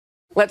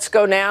Let's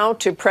go now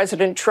to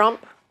President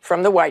Trump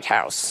from the White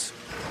House.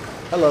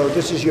 Hello,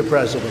 this is your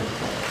president.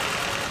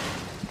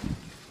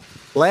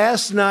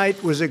 Last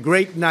night was a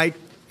great night,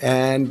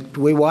 and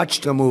we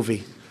watched a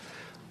movie.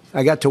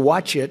 I got to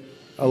watch it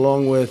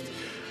along with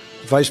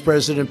Vice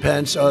President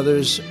Pence,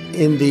 others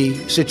in the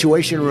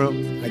Situation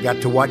Room. I got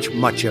to watch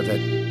much of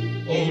it.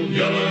 Old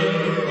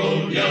Yeller,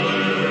 Old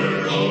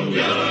Yeller, Old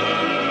Yeller.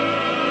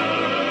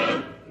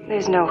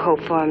 There's no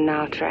hope for him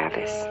now,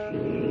 Travis.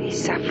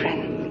 He's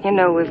suffering. You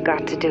know we've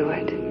got to do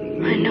it.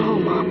 I know,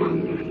 Mama.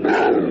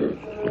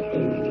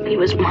 He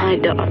was my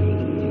dog.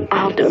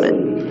 I'll do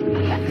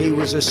it. He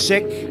was a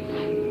sick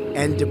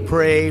and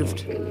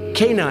depraved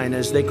canine,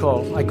 as I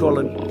call it, a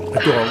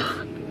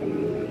dog.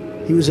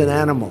 He was an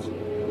animal.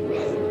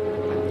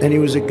 And he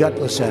was a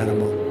gutless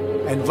animal.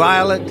 And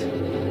violent.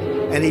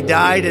 And he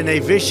died in a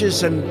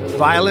vicious and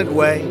violent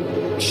way,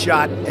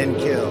 shot and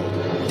killed,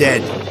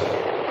 dead.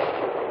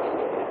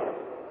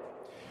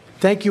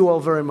 Thank you all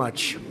very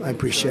much. I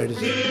appreciate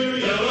it. Yeller,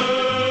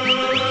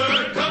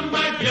 come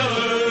back,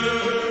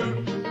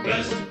 Yeller.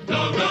 Best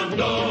doggone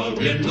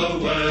dog in the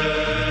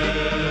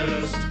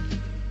West.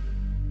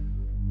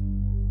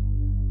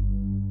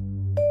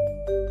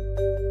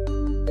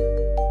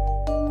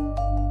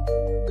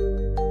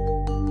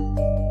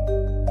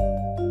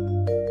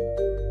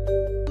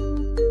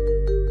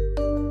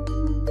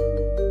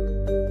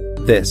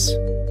 This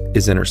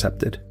is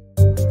Intercepted.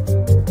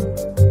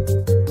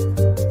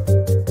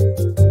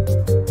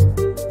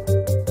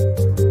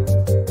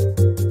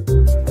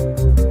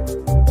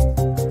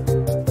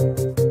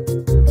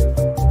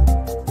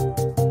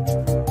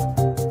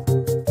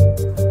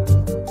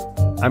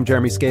 I'm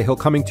Jeremy Scahill,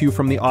 coming to you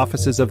from the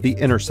offices of The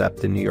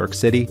Intercept in New York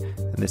City,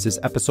 and this is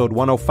episode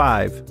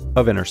 105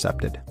 of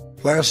Intercepted.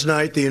 Last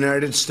night, the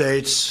United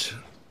States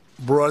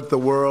brought the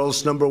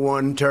world's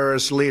 #1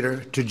 terrorist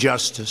leader to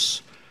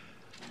justice.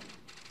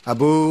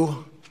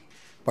 Abu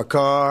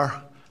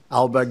Bakr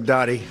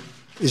al-Baghdadi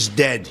is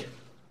dead.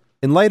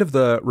 In light of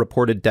the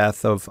reported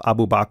death of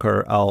Abu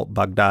Bakr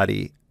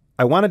al-Baghdadi,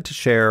 I wanted to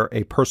share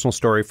a personal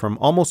story from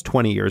almost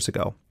 20 years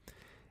ago.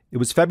 It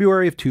was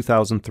February of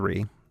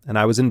 2003, and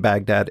I was in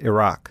Baghdad,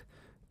 Iraq.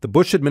 The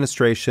Bush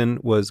administration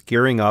was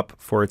gearing up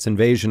for its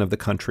invasion of the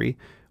country,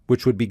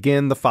 which would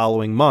begin the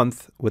following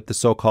month with the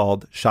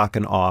so-called shock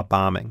and awe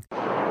bombing.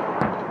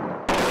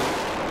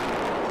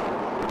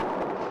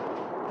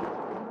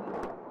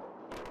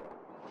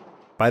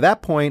 By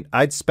that point,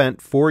 I'd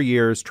spent 4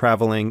 years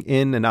traveling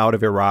in and out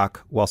of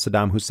Iraq while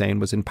Saddam Hussein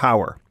was in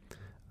power.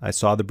 I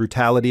saw the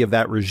brutality of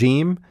that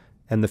regime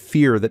and the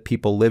fear that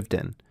people lived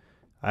in.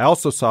 I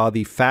also saw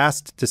the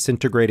fast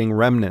disintegrating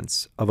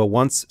remnants of a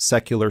once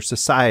secular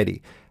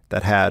society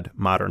that had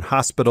modern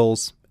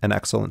hospitals and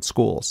excellent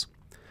schools.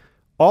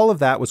 All of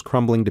that was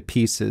crumbling to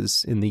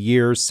pieces in the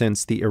years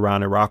since the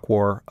Iran-Iraq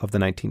War of the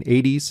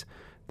 1980s,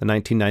 the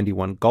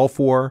 1991 Gulf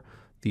War,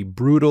 the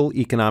brutal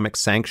economic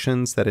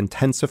sanctions that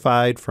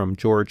intensified from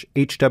George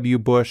H.W.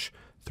 Bush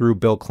through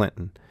Bill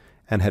Clinton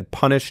and had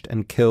punished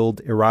and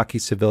killed Iraqi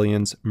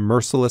civilians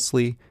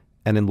mercilessly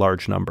and in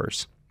large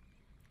numbers.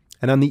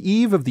 And on the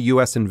eve of the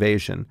U.S.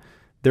 invasion,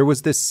 there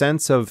was this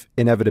sense of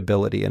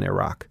inevitability in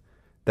Iraq,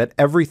 that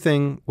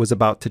everything was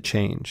about to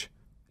change,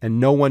 and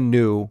no one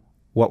knew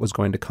what was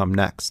going to come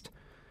next.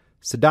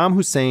 Saddam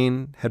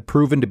Hussein had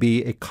proven to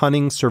be a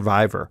cunning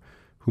survivor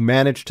who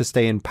managed to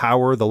stay in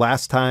power the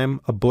last time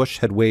a Bush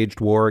had waged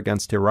war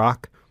against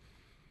Iraq.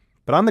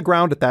 But on the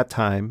ground at that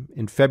time,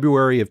 in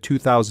February of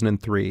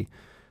 2003,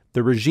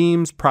 the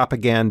regime's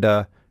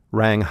propaganda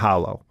rang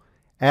hollow,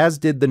 as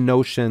did the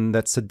notion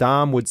that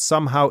Saddam would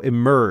somehow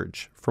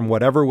emerge from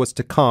whatever was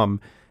to come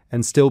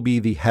and still be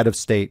the head of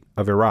state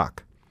of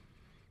Iraq.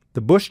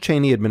 The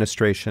Bush-Cheney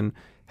administration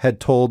had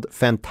told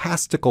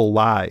fantastical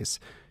lies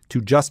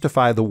to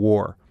justify the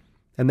war,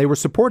 and they were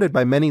supported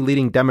by many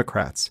leading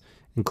Democrats,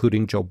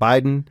 including Joe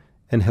Biden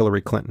and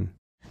Hillary Clinton.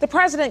 The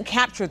president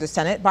captured the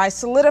Senate by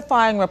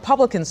solidifying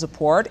Republican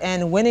support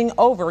and winning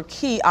over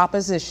key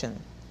opposition.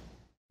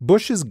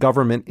 Bush's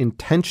government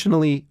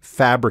intentionally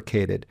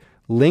fabricated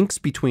links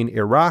between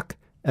Iraq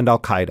and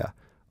al-Qaeda,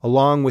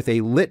 along with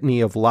a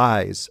litany of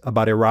lies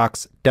about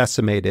Iraq's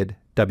decimated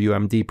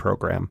WMD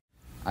program.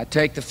 I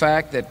take the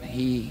fact that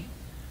he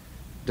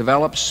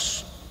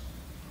develops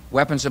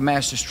weapons of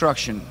mass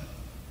destruction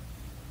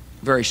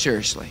very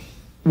seriously.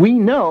 We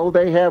know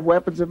they have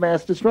weapons of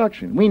mass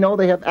destruction. We know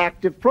they have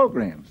active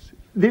programs.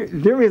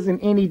 There isn't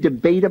any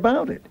debate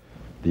about it.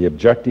 The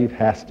objective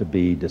has to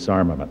be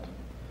disarmament,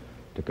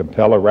 to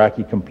compel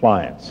Iraqi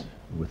compliance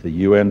with the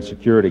UN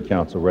Security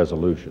Council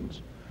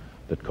resolutions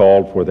that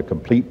called for the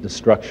complete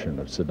destruction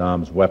of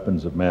Saddam's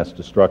weapons of mass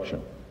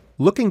destruction.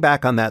 Looking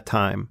back on that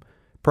time,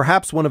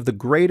 perhaps one of the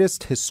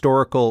greatest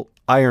historical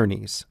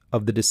ironies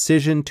of the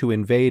decision to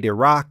invade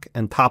Iraq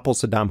and topple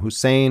Saddam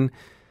Hussein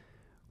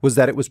was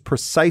that it was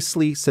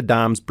precisely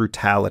Saddam's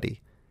brutality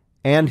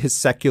and his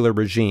secular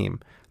regime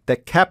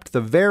that kept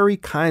the very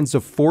kinds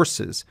of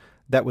forces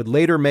that would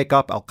later make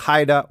up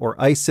al-Qaeda or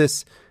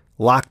ISIS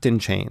locked in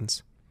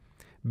chains.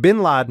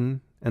 Bin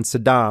Laden and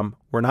Saddam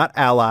were not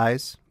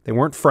allies, They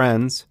weren't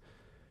friends.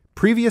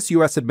 Previous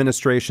U.S.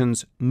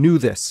 administrations knew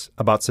this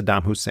about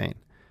Saddam Hussein.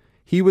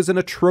 He was an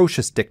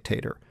atrocious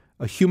dictator,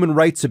 a human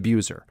rights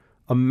abuser,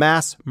 a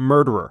mass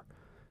murderer.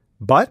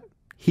 But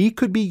he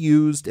could be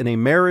used in a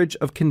marriage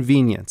of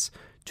convenience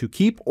to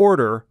keep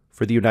order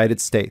for the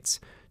United States,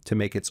 to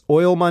make its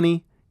oil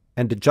money,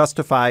 and to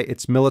justify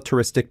its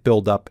militaristic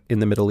buildup in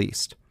the Middle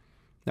East.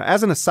 Now,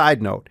 as an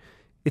aside note,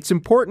 it's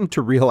important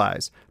to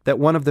realize that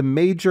one of the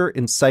major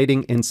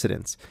inciting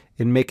incidents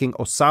in making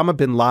Osama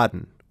bin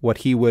Laden what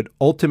he would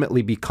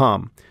ultimately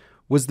become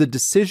was the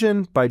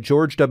decision by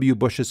George W.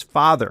 Bush's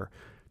father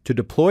to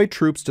deploy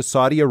troops to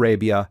Saudi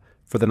Arabia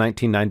for the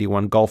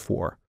 1991 Gulf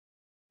War.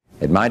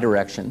 At my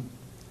direction,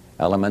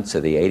 elements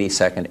of the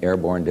 82nd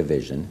Airborne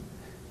Division,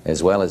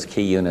 as well as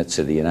key units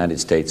of the United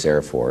States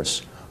Air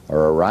Force,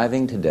 are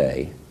arriving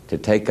today to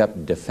take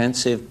up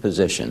defensive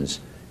positions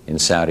in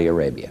Saudi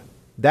Arabia.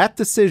 That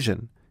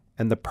decision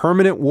and the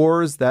permanent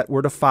wars that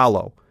were to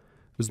follow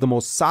was the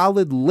most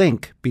solid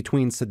link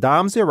between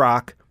Saddam's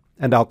Iraq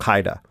and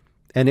al-Qaeda,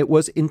 and it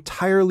was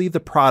entirely the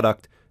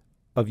product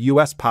of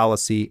U.S.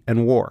 policy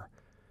and war.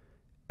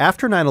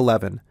 After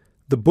 9/11,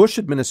 the Bush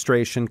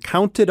administration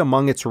counted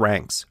among its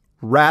ranks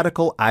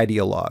radical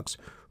ideologues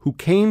who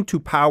came to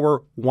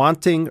power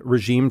wanting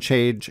regime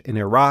change in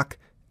Iraq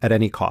at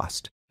any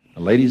cost.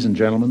 Ladies and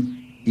gentlemen,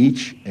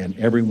 each and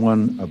every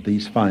one of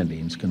these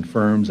findings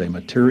confirms a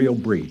material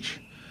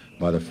breach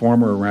by the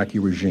former Iraqi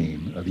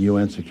regime of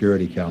UN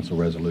Security Council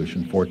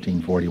Resolution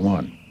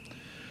 1441.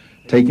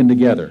 Taken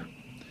together,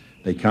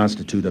 they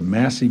constitute a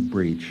massive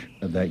breach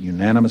of that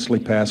unanimously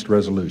passed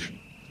resolution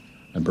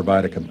and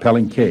provide a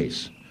compelling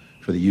case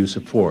for the use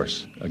of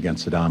force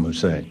against Saddam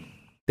Hussein.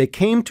 They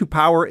came to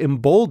power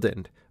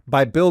emboldened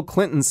by Bill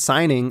Clinton's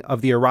signing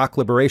of the Iraq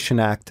Liberation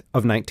Act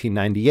of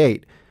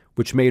 1998,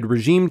 which made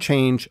regime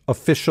change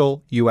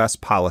official U.S.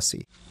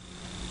 policy.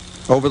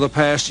 Over the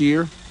past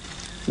year,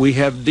 we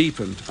have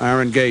deepened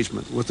our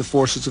engagement with the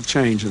forces of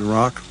change in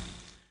Iraq.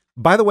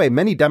 By the way,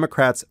 many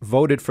Democrats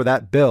voted for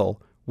that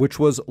bill, which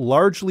was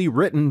largely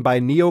written by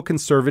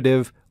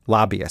neoconservative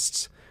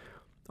lobbyists.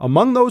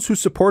 Among those who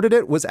supported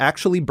it was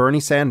actually Bernie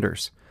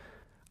Sanders.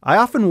 I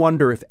often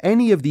wonder if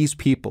any of these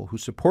people who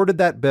supported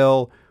that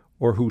bill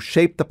or who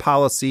shaped the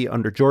policy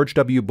under George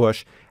W.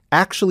 Bush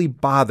actually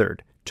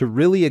bothered to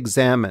really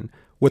examine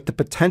what the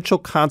potential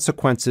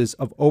consequences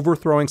of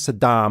overthrowing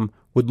Saddam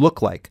would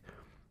look like,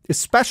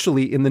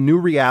 especially in the new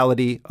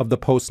reality of the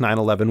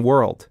post-9/11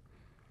 world.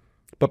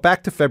 But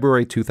back to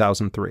February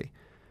 2003.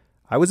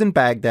 I was in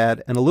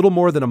Baghdad, and a little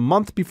more than a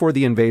month before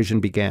the invasion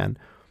began,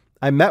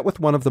 I met with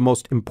one of the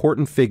most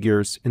important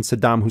figures in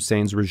Saddam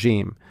Hussein's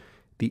regime,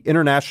 the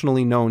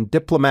internationally known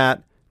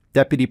diplomat,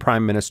 Deputy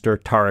Prime Minister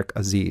Tariq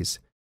Aziz.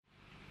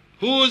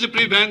 Who is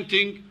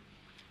preventing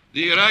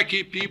the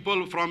Iraqi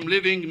people from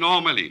living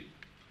normally?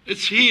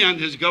 It's he and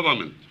his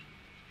government,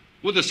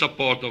 with the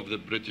support of the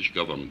British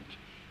government.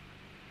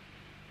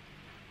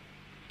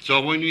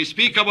 So when we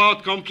speak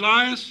about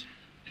compliance,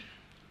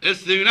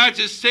 it's the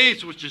United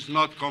States which is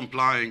not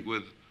complying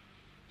with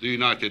the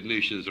United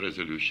Nations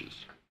resolutions.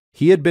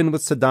 He had been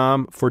with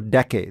Saddam for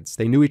decades.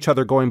 They knew each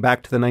other going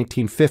back to the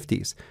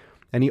 1950s,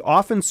 and he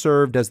often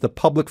served as the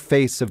public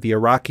face of the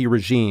Iraqi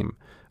regime,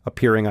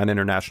 appearing on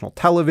international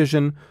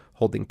television,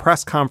 holding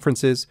press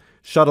conferences,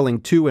 shuttling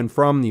to and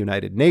from the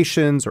United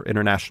Nations or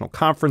international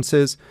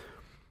conferences.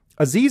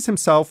 Aziz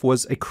himself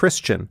was a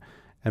Christian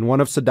and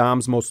one of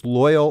Saddam's most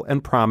loyal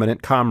and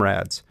prominent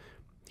comrades.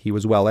 He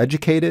was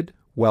well-educated,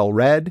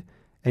 well-read,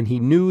 and he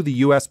knew the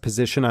U.S.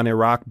 position on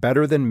Iraq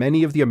better than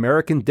many of the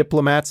American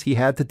diplomats he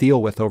had to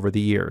deal with over the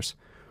years.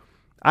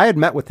 I had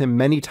met with him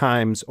many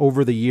times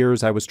over the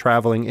years I was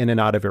traveling in and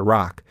out of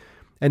Iraq,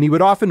 and he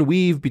would often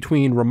weave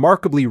between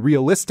remarkably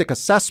realistic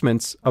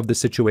assessments of the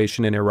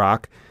situation in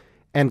Iraq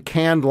and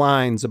canned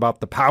lines about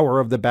the power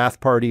of the Ba'ath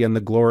Party and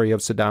the glory of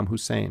Saddam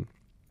Hussein.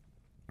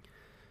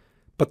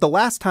 But the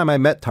last time I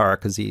met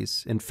Tariq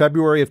Aziz, in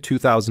February of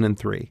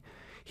 2003,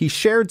 he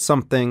shared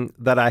something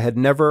that I had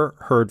never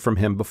heard from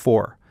him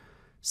before.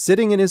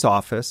 Sitting in his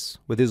office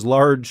with his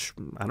large,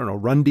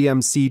 Run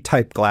DMC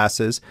type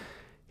glasses,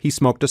 he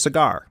smoked a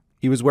cigar.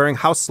 He was wearing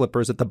house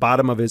slippers at the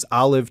bottom of his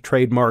olive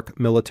trademark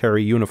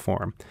military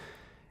uniform.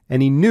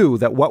 And he knew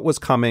that what was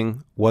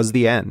coming was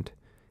the end.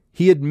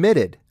 He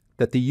admitted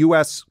that the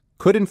U.S.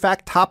 could in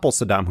fact topple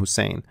Saddam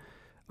Hussein,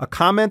 a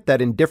comment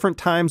that in different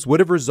times would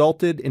have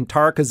resulted in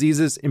Tariq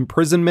Aziz's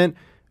imprisonment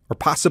or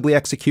possibly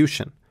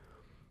execution.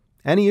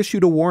 And he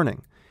issued a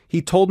warning.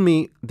 He told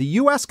me, the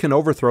U.S. can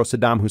overthrow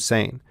Saddam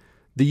Hussein.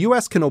 The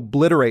U.S. can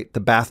obliterate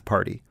the Ba'ath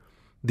Party.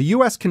 The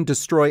U.S. can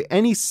destroy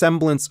any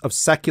semblance of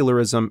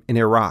secularism in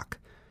Iraq.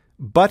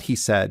 But, he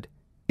said,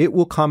 it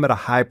will come at a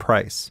high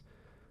price.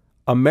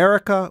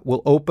 America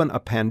will open a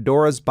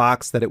Pandora's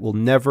box that it will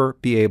never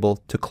be able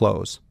to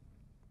close.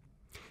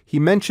 He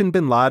mentioned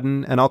bin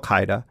Laden and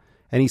al-Qaeda,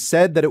 and he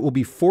said that it will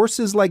be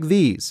forces like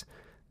these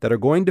that are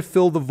going to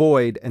fill the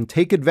void and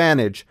take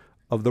advantage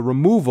of the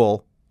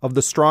removal of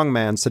the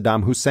strongman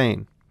Saddam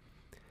Hussein.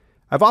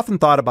 I've often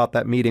thought about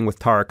that meeting with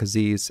Tariq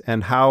Aziz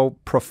and how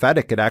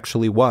prophetic it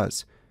actually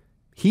was.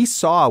 He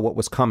saw what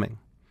was coming.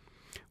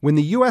 When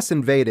the U.S.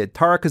 invaded,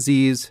 Tariq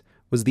Aziz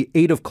was the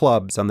 8 of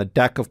clubs on the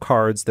deck of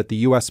cards that the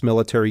U.S.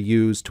 military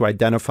used to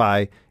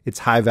identify its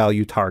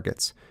high-value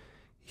targets.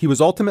 He was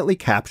ultimately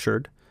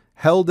captured,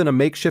 held in a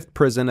makeshift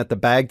prison at the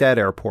Baghdad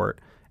airport,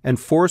 and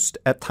forced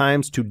at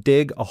times to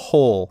dig a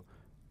hole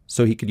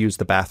so he could use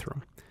the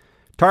bathroom.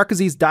 Tariq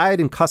Aziz died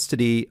in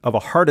custody of a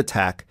heart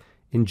attack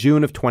in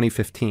June of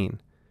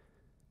 2015.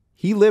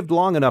 He lived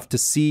long enough to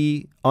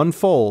see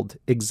unfold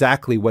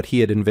exactly what he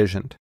had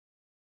envisioned.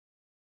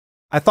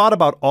 I thought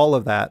about all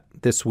of that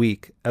this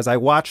week as I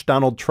watched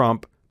Donald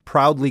Trump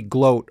proudly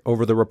gloat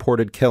over the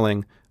reported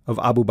killing of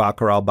Abu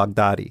Bakr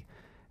al-Baghdadi,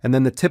 and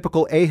then the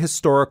typical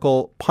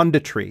ahistorical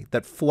punditry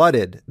that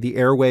flooded the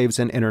airwaves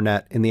and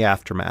internet in the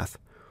aftermath.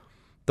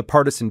 The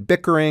partisan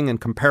bickering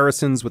and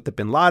comparisons with the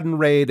bin Laden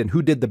raid and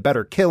who did the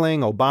better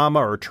killing, Obama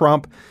or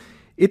Trump.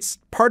 It's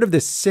part of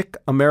this sick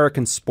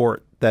American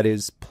sport that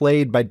is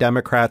played by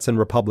Democrats and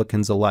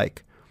Republicans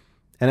alike.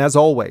 And as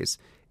always,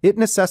 it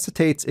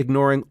necessitates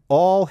ignoring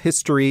all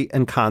history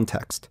and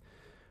context.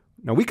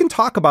 Now, we can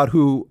talk about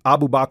who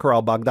Abu Bakr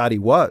al-Baghdadi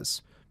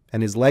was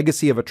and his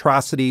legacy of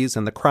atrocities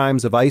and the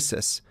crimes of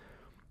ISIS.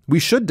 We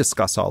should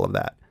discuss all of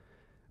that.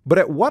 But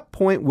at what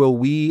point will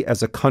we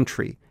as a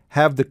country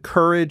have the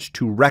courage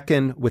to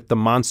reckon with the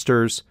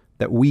monsters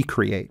that we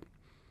create?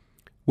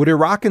 Would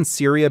Iraq and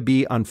Syria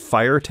be on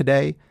fire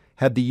today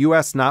had the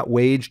U.S. not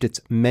waged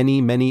its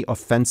many, many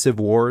offensive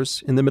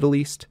wars in the Middle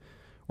East,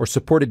 or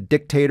supported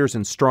dictators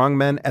and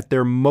strongmen at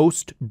their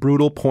most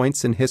brutal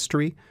points in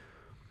history?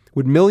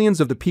 Would millions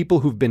of the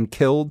people who've been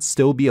killed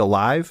still be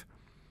alive?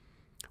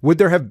 Would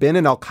there have been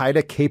an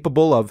al-Qaeda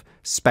capable of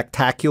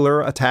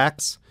spectacular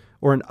attacks,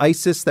 or an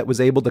ISIS that was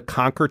able to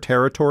conquer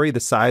territory the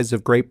size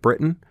of Great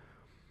Britain?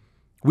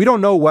 We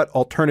don't know what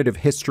alternative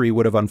history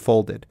would have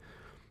unfolded,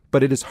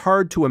 but it is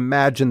hard to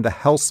imagine the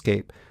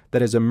hellscape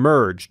that has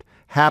emerged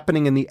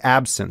happening in the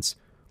absence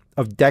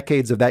of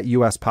decades of that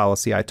U.S.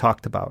 policy I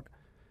talked about.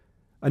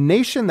 A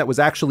nation that was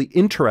actually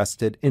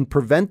interested in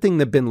preventing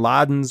the bin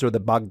Ladens or the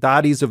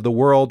Baghdadis of the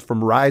world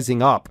from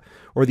rising up,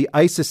 or the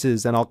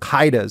ISISes and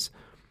al-Qaedas,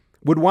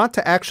 would want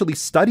to actually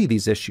study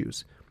these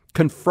issues,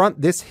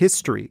 confront this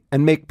history,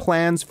 and make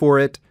plans for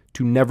it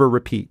to never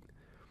repeat.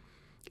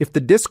 If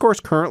the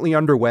discourse currently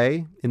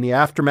underway in the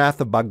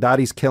aftermath of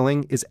Baghdadi's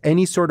killing is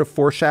any sort of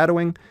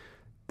foreshadowing,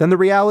 then the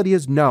reality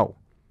is no.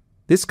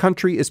 This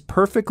country is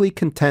perfectly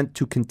content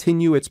to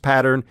continue its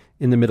pattern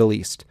in the Middle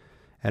East,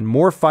 and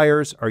more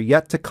fires are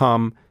yet to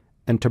come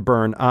and to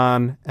burn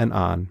on and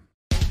on.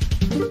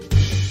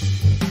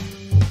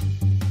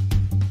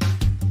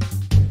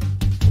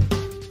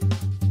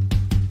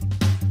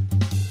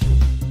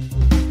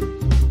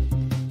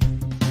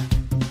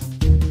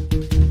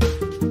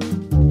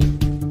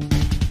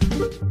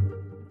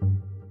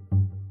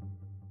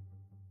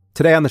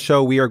 Today on the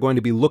show, we are going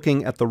to be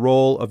looking at the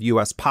role of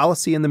U.S.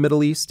 policy in the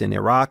Middle East, in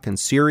Iraq and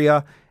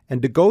Syria,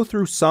 and to go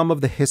through some of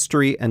the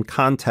history and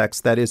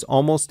context that is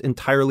almost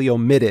entirely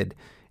omitted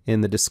in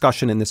the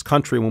discussion in this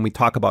country when we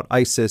talk about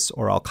ISIS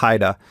or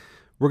al-Qaeda.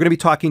 We're going to be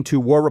talking to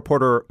war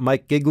reporter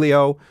Mike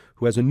Giglio,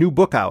 who has a new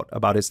book out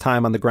about his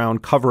time on the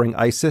ground covering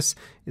ISIS.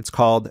 It's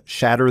called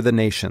Shatter the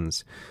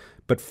Nations.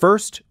 But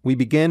first, we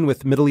begin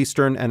with Middle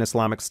Eastern and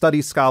Islamic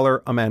studies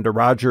scholar Amanda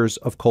Rogers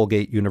of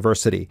Colgate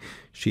University.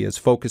 She has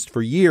focused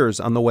for years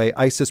on the way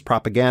ISIS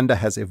propaganda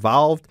has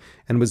evolved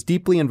and was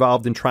deeply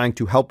involved in trying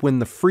to help win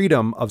the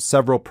freedom of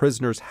several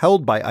prisoners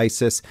held by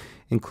ISIS,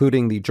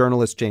 including the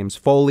journalist James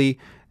Foley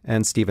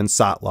and Stephen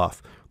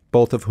Sotloff,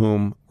 both of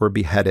whom were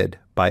beheaded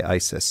by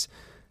ISIS.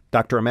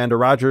 Dr. Amanda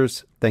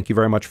Rogers, thank you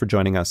very much for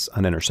joining us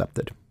on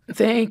Intercepted.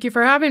 Thank you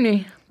for having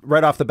me.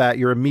 Right off the bat,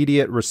 your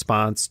immediate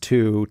response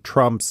to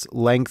Trump's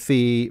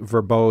lengthy,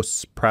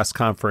 verbose press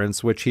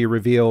conference, which he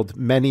revealed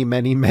many,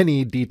 many,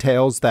 many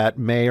details that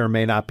may or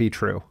may not be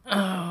true.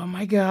 Oh,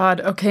 my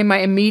God. Okay, my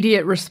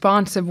immediate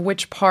response of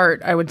which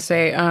part, I would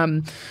say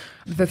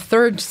the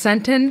third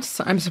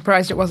sentence. I'm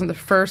surprised it wasn't the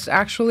first,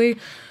 actually.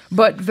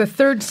 But the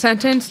third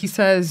sentence, he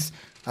says,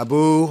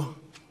 Abu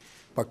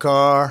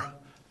Bakr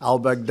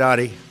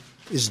al-Baghdadi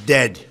is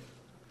dead.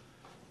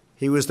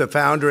 He was the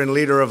founder and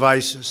leader of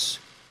ISIS.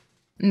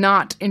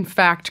 Not, in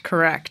fact,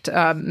 correct.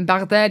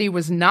 Baghdadi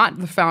was not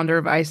the founder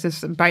of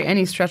ISIS by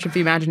any stretch of the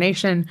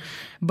imagination,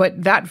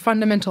 but that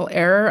fundamental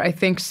error, I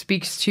think,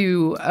 speaks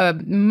to a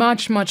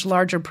much, much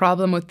larger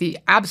problem with the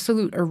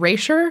absolute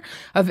erasure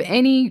of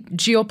any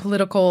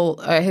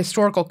geopolitical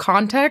historical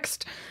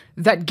context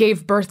that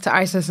gave birth to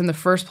ISIS in the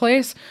first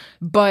place.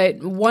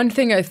 But one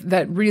thing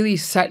that really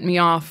set me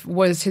off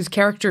was his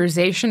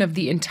characterization of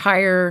the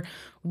entire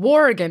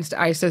war against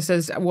ISIS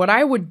as what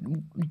I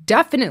would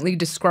definitely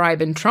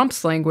describe in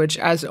Trump's language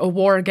as a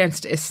war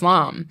against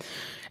Islam.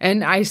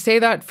 And I say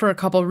that for a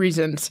couple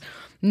reasons.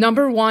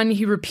 Number one,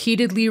 he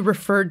repeatedly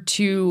referred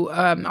to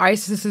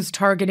ISIS's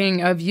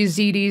targeting of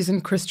Yazidis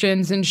and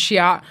Christians and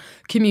Shia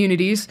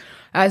communities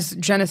as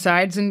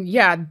genocides. And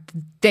yeah,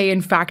 they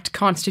in fact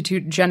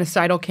constitute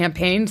genocidal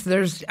campaigns.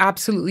 There's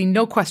absolutely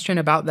no question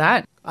about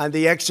that. And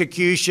the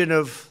execution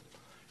of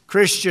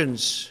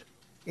Christians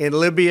in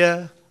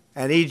Libya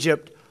and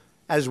Egypt,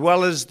 as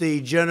well as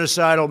the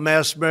genocidal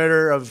mass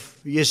murder of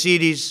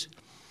Yazidis,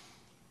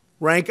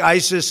 rank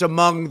ISIS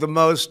among the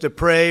most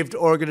depraved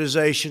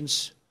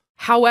organizations.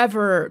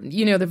 However,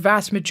 the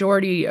vast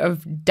majority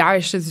of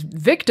Daesh's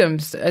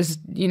victims, as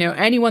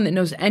anyone that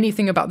knows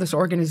anything about this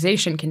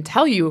organization can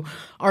tell you,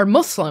 are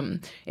Muslim,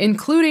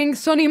 including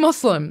Sunni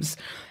Muslims.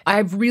 I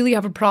really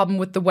have a problem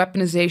with the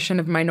weaponization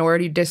of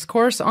minority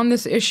discourse on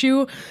this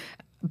issue,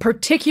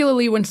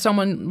 particularly when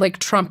someone like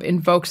Trump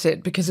invokes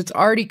it, because it's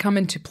already come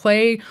into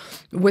play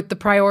with the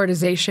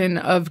prioritization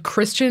of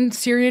Christian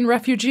Syrian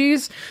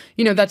refugees.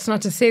 That's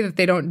not to say that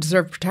they don't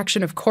deserve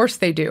protection. Of course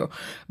they do.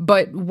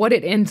 But what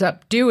it ends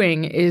up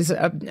doing is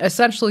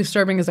essentially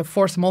serving as a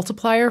force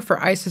multiplier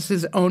for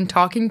ISIS's own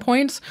talking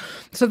points.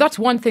 So that's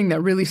one thing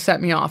that really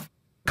set me off.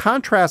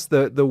 Contrast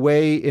the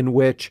way in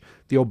which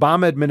the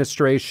Obama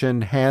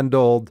administration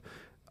handled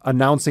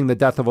announcing the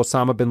death of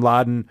Osama bin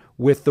Laden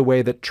with the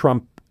way that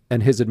Trump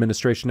and his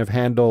administration have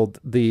handled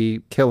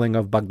the killing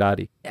of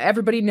Baghdadi.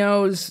 Everybody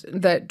knows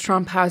that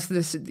Trump has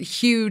this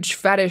huge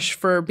fetish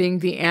for being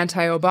the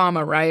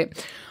anti-Obama,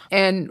 right?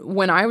 And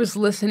when I was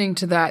listening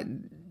to that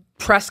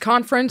press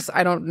conference,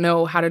 I don't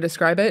know how to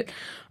describe it,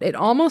 it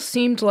almost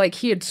seemed like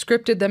he had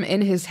scripted them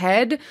in his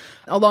head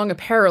along a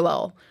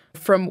parallel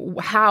from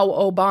how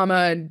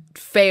Obama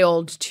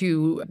failed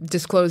to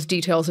disclose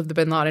details of the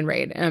bin Laden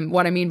raid. And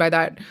what I mean by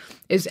that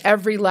is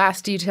every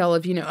last detail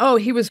of,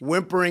 he was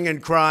whimpering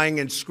and crying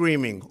and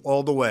screaming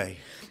all the way.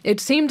 It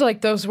seemed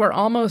like those were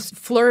almost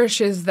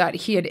flourishes that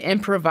he had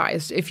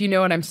improvised, if you know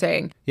what I'm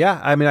saying.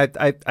 Yeah, I mean,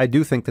 I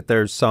do think that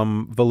there's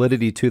some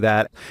validity to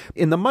that.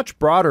 In the much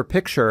broader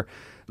picture,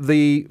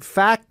 the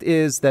fact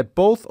is that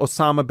both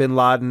Osama bin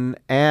Laden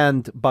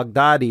and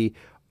Baghdadi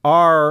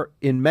are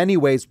in many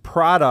ways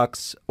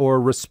products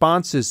or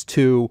responses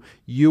to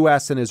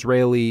U.S. and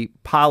Israeli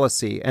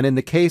policy. And in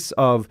the case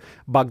of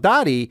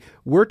Baghdadi,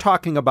 we're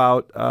talking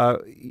about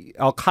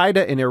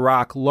al-Qaeda in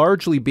Iraq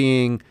largely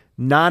being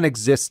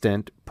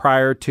non-existent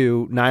prior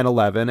to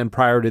 9/11 and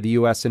prior to the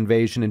U.S.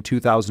 invasion in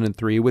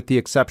 2003, with the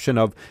exception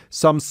of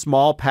some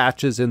small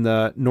patches in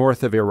the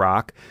north of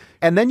Iraq.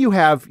 And then you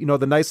have,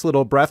 the nice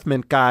little breath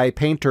mint guy,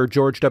 painter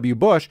George W.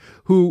 Bush,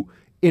 who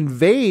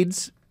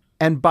invades,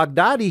 and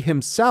Baghdadi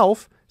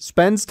himself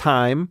spends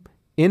time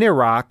in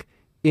Iraq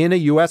in a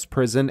U.S.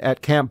 prison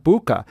at Camp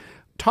Bucca.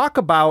 Talk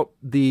about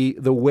the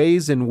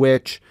ways in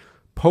which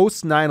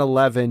post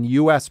 9/11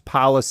 U.S.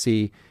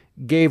 policy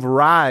gave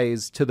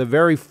rise to the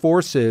very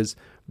forces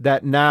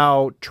that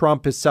now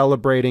Trump is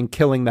celebrating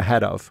killing the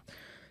head of.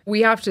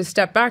 We have to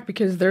step back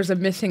because there's a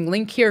missing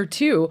link here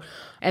too.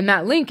 And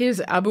that link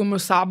is Abu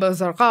Musab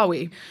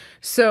al-Zarqawi.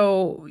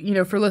 So,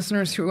 for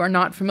listeners who are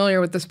not familiar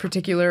with this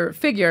particular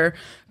figure,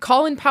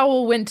 Colin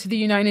Powell went to the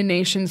United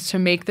Nations to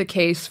make the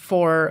case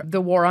for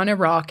the war on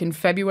Iraq in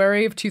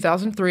February of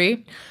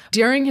 2003.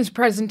 During his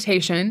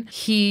presentation,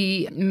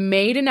 he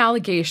made an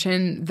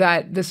allegation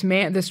that this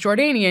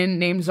Jordanian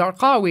named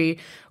Zarqawi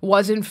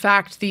was in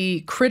fact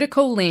the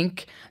critical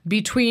link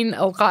between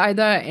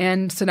al-Qaeda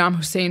and Saddam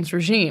Hussein's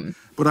regime.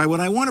 But what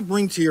I want to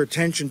bring to your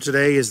attention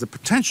today is the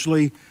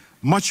potentially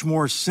much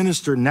more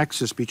sinister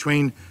nexus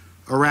between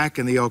Iraq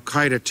and the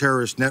al-Qaeda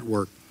terrorist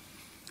network,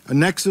 a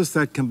nexus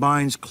that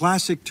combines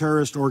classic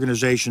terrorist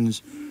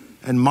organizations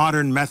and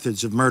modern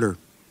methods of murder.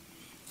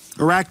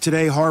 Iraq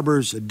today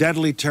harbors a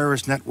deadly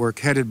terrorist network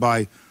headed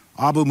by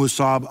Abu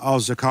Musab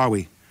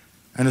al-Zarqawi,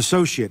 an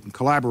associate and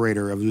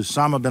collaborator of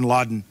Osama bin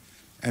Laden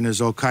and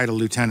his al-Qaeda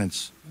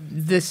lieutenants.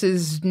 This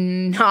is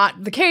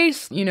not the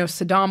case.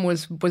 Saddam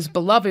was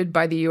beloved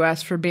by the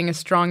U.S. for being a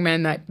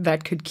strongman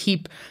that could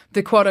keep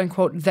the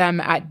quote-unquote them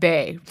at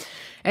bay.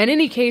 In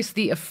any case,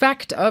 the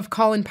effect of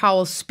Colin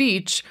Powell's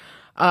speech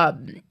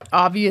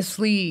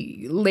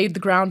obviously laid the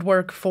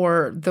groundwork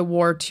for the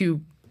war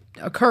to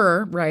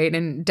occur, right?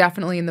 And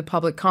definitely in the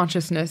public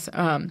consciousness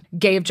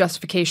gave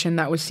justification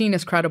that was seen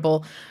as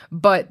credible.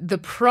 But the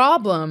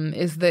problem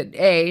is that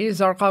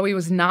Zarqawi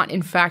was not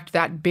in fact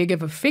that big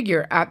of a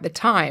figure at the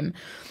time.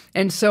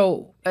 And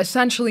so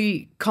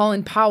essentially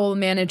Colin Powell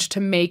managed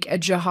to make a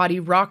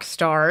jihadi rock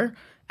star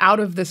out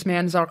of this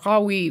man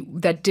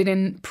Zarqawi that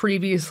didn't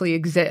previously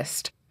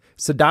exist.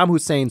 Saddam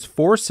Hussein's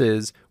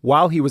forces,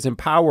 while he was in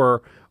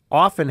power,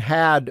 often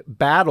had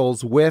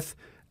battles with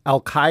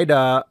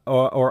al-Qaeda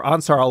or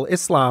Ansar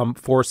al-Islam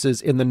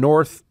forces in the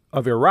north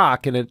of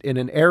Iraq, in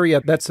an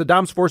area that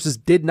Saddam's forces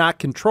did not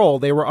control.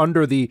 They were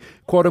under the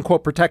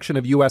quote-unquote protection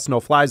of U.S.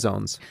 no-fly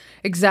zones.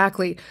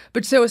 Exactly.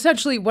 But so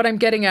essentially what I'm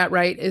getting at,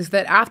 right, is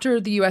that after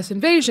the U.S.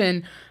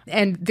 invasion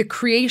and the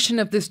creation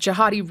of this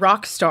jihadi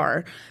rock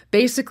star,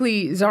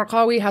 basically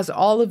Zarqawi has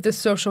all of this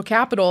social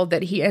capital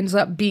that he ends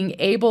up being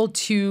able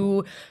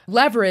to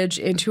leverage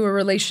into a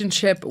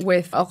relationship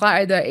with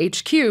al-Qaeda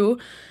HQ.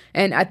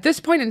 And at this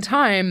point in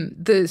time,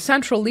 the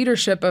central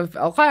leadership of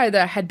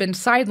al-Qaeda had been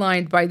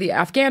sidelined by the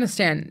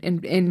Afghanistan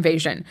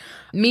invasion.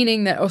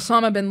 meaning that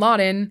Osama bin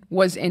Laden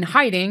was in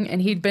hiding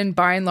and he'd been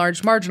by and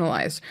large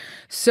marginalized.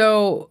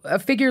 So a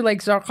figure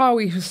like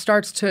Zarqawi, who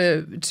starts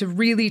to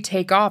really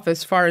take off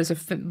as far as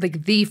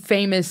the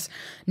famous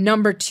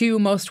number 2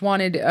 most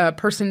wanted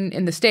person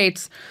in the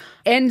States,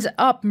 ends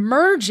up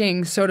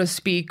merging, so to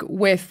speak,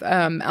 with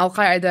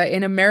al-Qaeda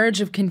in a marriage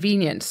of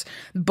convenience.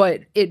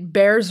 But it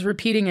bears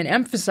repeating and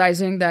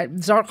emphasizing that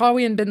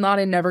Zarqawi and bin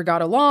Laden never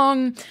got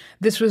along.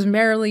 This was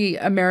merely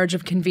a marriage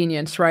of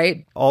convenience,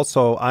 right?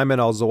 Also, Ayman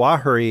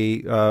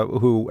al-Zawahiri,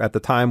 who at the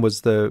time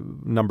was the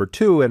number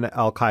 2 in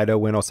al-Qaeda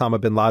when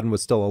Osama bin Laden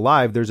was still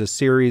alive, there's a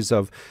series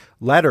of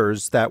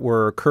letters that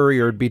were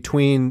couriered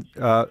between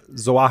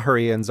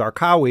Zawahiri and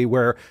Zarqawi,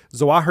 where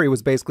Zawahiri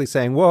was basically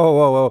saying,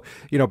 whoa,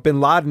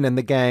 bin Laden and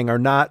the gang are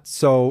not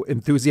so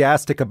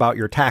enthusiastic about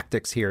your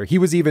tactics here. He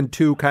was even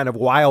too kind of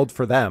wild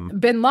for them.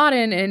 Bin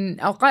Laden and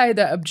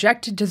al-Qaeda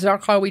objected to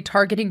Zarqawi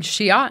targeting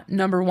Shia,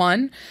 number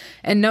 1,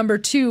 and number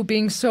 2,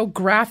 being so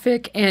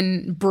graphic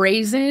and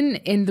brazen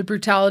in the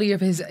brutality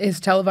of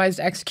his televised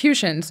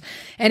executions.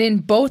 And in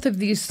both of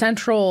these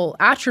central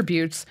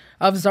attributes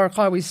of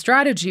Zarqawi's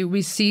strategy,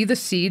 we see the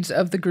seeds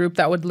of the group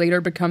that would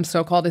later become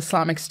so-called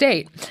Islamic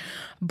State.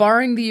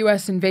 Barring the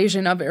U.S.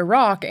 invasion of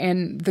Iraq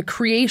and the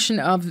creation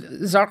of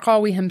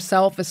Zarqawi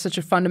himself as such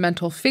a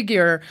fundamental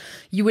figure,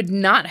 you would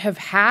not have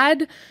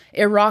had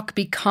Iraq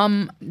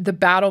become the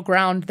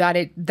battleground that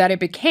it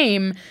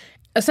became.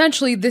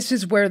 Essentially, this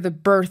is where the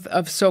birth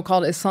of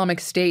so-called Islamic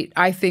State,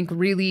 I think,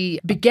 really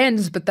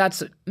begins, but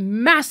that's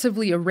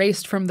massively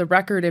erased from the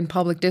record in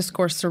public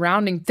discourse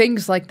surrounding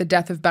things like the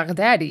death of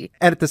Baghdadi.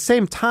 And at the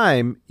same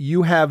time,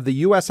 you have the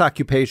U.S.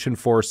 occupation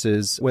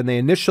forces, when they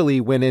initially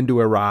went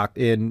into Iraq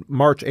in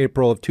March,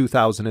 April of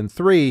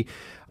 2003,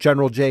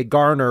 General Jay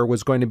Garner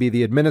was going to be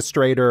the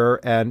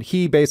administrator, and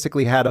he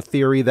basically had a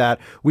theory that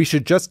we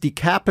should just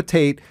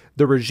decapitate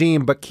the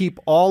regime but keep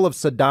all of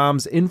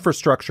Saddam's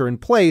infrastructure in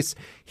place.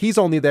 He's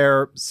only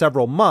there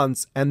several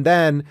months, and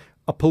then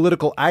a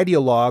political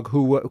ideologue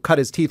who cut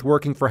his teeth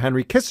working for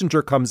Henry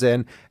Kissinger comes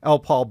in, L.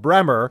 Paul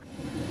Bremer.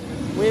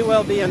 We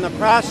will be in the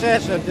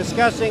process of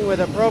discussing with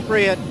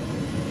appropriate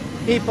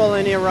people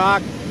in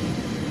Iraq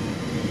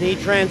the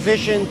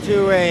transition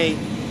to a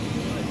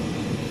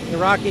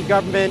Iraqi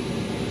government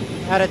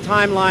at a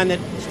timeline that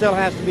still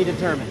has to be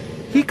determined.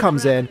 He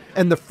comes in,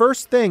 and the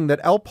first thing that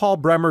L. Paul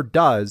Bremer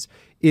does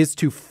is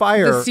to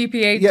fire... The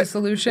CPA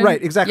dissolution?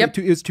 Right, exactly. Yep.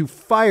 Is to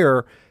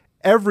fire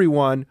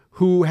everyone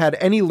who had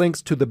any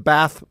links to the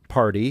Ba'ath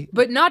Party.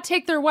 But not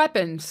take their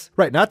weapons.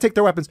 Right, not take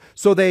their weapons.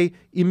 So they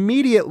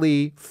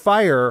immediately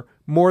fire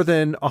more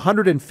than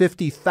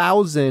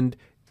 150,000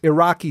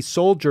 Iraqi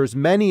soldiers,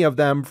 many of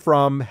them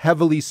from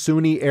heavily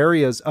Sunni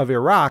areas of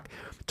Iraq.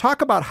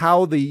 Talk about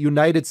how the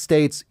United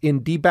States,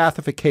 in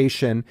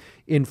de-Baathification,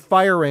 in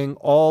firing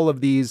all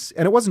of these,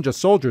 and it wasn't just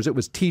soldiers, it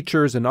was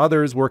teachers and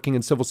others working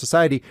in civil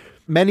society,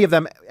 many of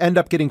them end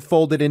up getting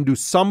folded into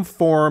some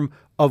form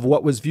of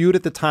what was viewed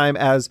at the time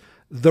as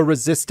the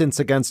resistance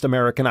against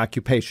American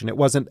occupation. It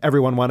wasn't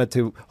everyone wanted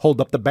to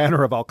hold up the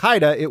banner of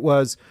al-Qaeda. It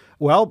was,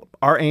 well,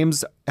 our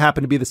aims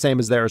happen to be the same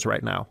as theirs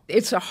right now.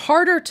 It's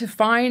harder to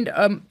find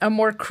a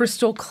more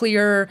crystal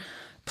clear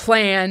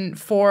plan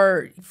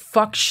for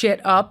fuck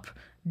shit up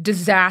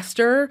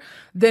disaster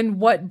than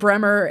what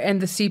Bremer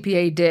and the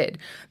CPA did,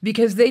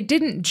 because they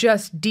didn't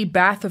just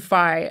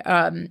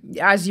de-Baathify,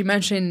 as you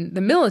mentioned,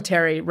 the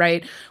military,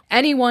 right?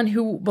 Anyone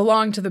who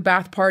belonged to the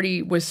Ba'ath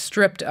Party was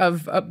stripped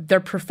of their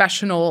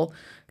professional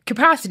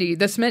capacity.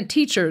 This meant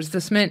teachers.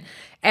 This meant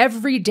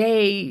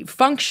everyday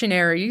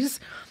functionaries,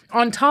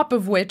 on top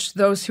of which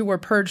those who were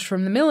purged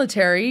from the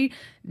military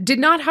did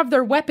not have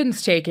their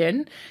weapons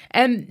taken,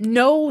 and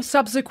no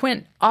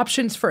subsequent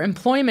options for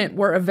employment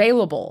were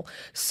available.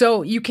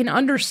 So you can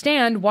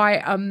understand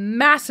why a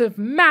massive,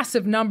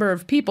 massive number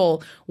of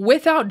people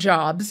without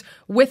jobs,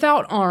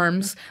 without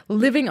arms,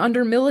 living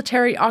under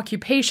military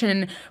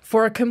occupation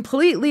for a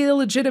completely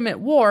illegitimate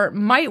war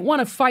might want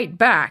to fight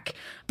back.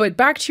 But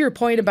back to your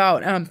point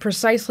about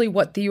precisely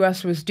what the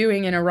U.S. was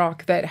doing in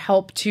Iraq that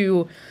helped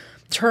to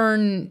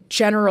turn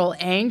general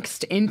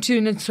angst into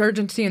an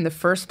insurgency in the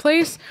first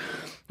place,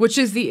 which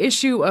is the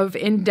issue of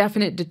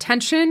indefinite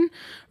detention,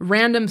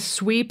 random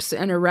sweeps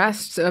and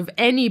arrests of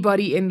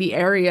anybody in the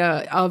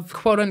area of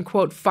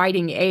quote-unquote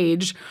fighting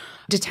age,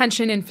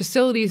 detention in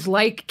facilities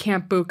like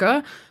Camp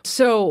Bucca.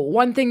 So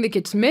one thing that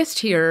gets missed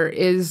here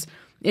is,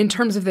 in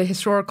terms of the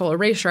historical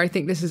erasure, I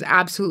think this is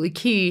absolutely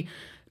key,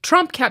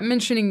 Trump kept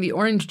mentioning the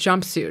orange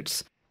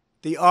jumpsuits.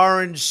 The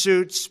orange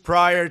suits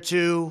prior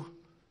to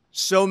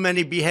so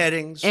many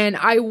beheadings. And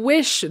I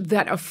wish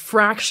that a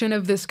fraction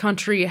of this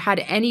country had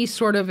any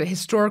sort of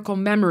historical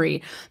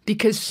memory,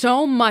 because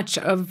so much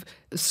of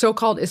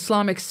so-called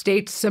Islamic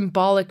State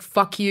symbolic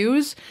fuck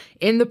yous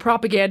in the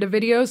propaganda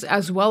videos,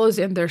 as well as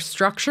in their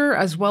structure,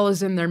 as well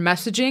as in their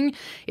messaging,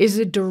 is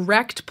a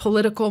direct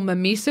political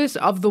mimesis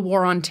of the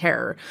war on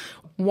terror.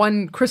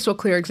 One crystal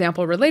clear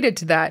example related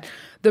to that,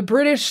 the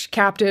British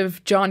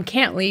captive John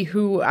Cantley,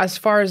 who, as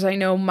far as I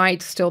know,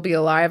 might still be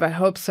alive, I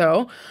hope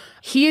so,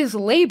 He is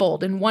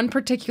labeled in one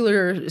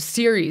particular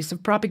series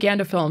of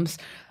propaganda films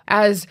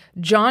as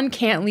John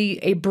Cantley,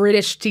 a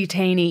British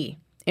detainee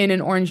in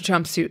an orange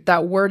jumpsuit.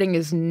 That wording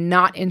is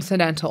not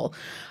incidental.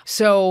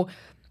 So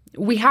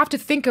we have to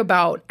think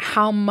about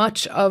how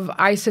much of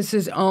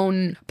ISIS's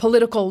own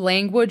political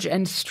language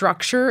and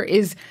structure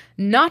is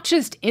not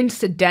just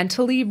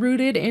incidentally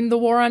rooted in the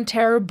war on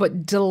terror,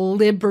 but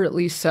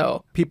deliberately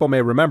so. People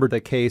may remember the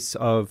case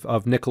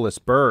of Nicholas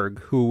Berg,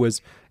 who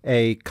was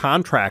a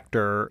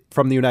contractor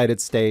from the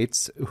United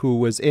States who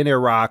was in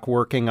Iraq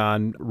working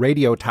on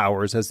radio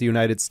towers as the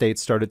United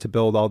States started to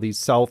build all these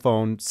cell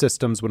phone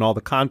systems when all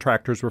the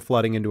contractors were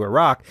flooding into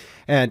Iraq.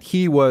 And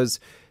he was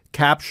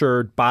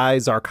captured by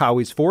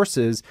Zarqawi's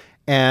forces,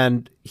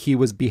 and he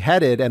was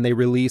beheaded, and they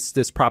released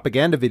this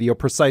propaganda video,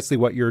 precisely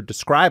what you're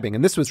describing.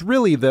 And this was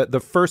really the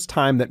first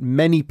time that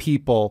many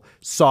people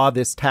saw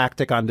this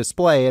tactic on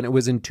display, and it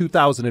was in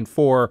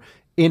 2004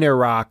 in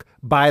Iraq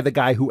by the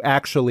guy who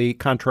actually,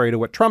 contrary to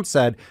what Trump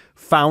said,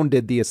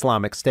 founded the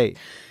Islamic State.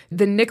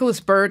 The Nicholas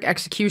Berg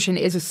execution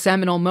is a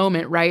seminal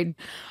moment, right?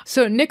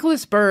 So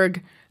Nicholas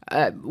Berg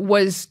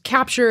was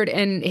captured,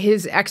 and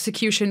his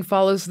execution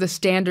follows the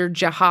standard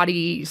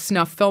jihadi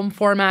snuff film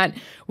format,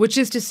 which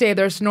is to say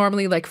there's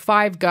normally like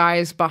 5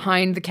 guys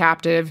behind the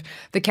captive.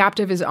 The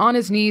captive is on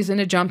his knees in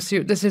a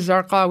jumpsuit. This is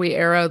Zarqawi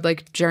era,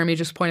 like Jeremy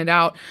just pointed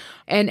out.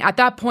 And at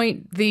that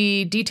point,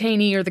 the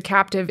detainee or the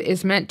captive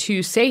is meant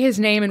to say his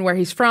name and where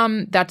he's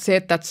from. That's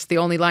it. That's the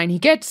only line he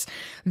gets.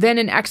 Then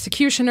an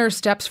executioner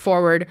steps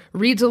forward,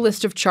 reads a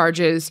list of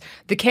charges.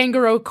 The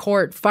kangaroo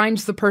court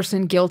finds the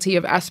person guilty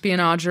of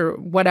espionage or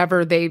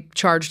whatever they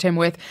charged him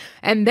with.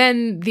 And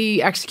then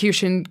the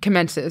execution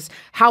commences.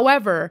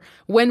 However,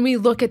 when we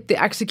look at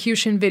the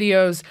execution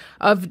videos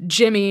of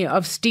Jimmy,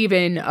 of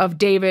Stephen, of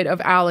David, of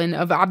Alan,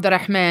 of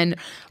Abdurrahman,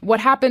 what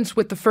happens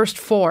with the first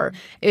 4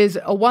 is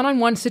a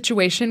one-on-one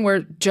situation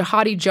where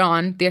Jihadi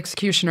John, the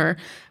executioner,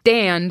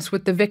 stands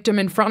with the victim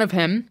in front of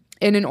him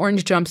in an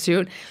orange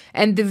jumpsuit,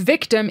 and the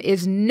victim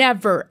is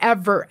never,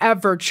 ever,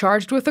 ever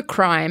charged with a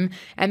crime,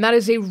 and that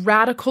is a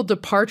radical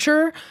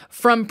departure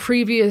from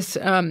previous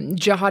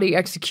jihadi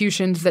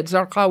executions that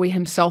Zarqawi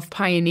himself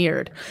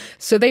pioneered.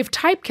 So they've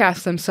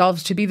typecast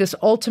themselves to be this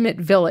ultimate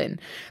villain.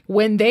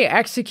 When they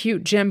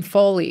execute Jim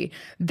Foley,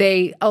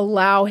 they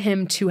allow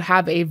him to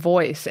have a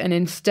voice, and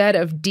instead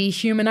of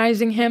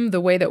dehumanizing him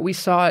the way that we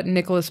saw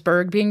Nicholas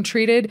Berg being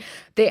treated,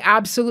 they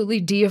absolutely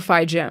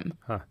deify Jim.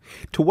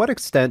 To what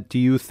extent do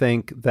you think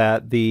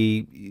that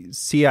the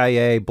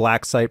CIA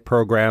black site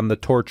program, the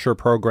torture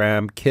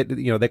program,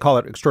 they call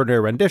it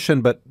extraordinary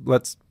rendition, but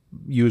let's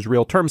use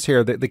real terms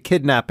here, the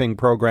kidnapping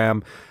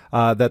program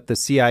that the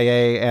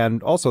CIA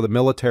and also the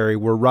military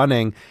were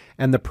running,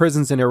 and the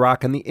prisons in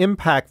Iraq, and the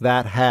impact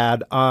that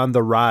had on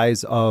the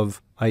rise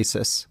of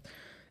ISIS?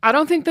 I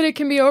don't think that it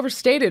can be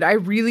overstated. I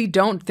really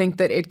don't think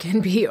that it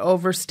can be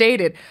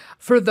overstated.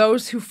 For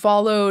those who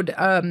followed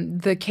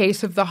the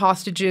case of the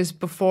hostages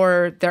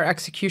before their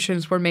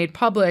executions were made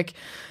public,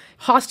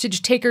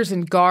 hostage takers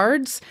and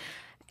guards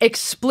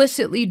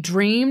explicitly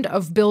dreamed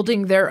of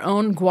building their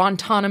own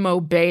Guantanamo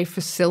Bay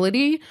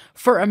facility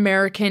for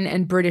American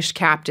and British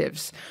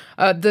captives.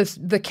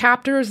 The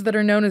captors that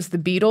are known as the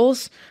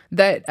Beatles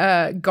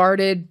that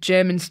guarded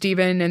Jim and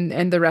Stephen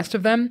and the rest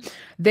of them,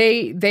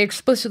 they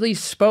explicitly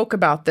spoke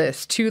about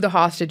this to the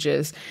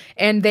hostages,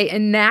 and they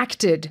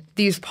enacted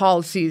these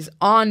policies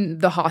on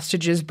the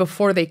hostages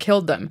before they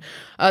killed them.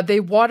 They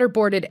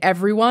waterboarded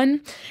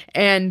everyone,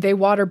 and they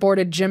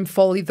waterboarded Jim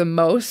Foley the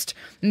most.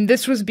 And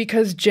this was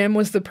because Jim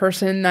was the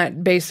person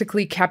that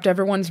basically kept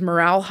everyone's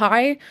morale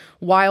high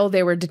while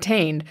they were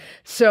detained.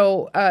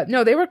 So,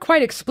 no, they were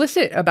quite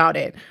explicit about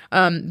it.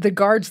 The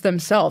guards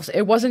themselves.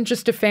 It wasn't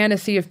just a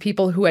fantasy of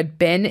people who had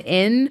been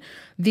in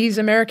these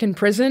American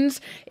prisons.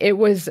 It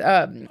was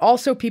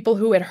also people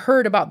who had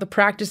heard about the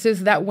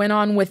practices that went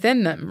on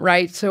within them,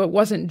 right? So it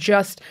wasn't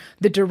just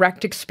the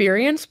direct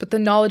experience, but the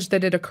knowledge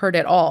that it occurred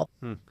at all.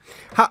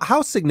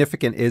 How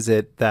significant is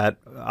it that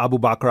Abu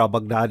Bakr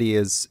al-Baghdadi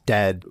is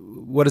dead?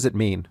 What does it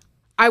mean?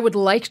 I would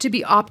like to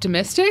be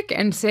optimistic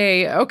and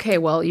say, okay,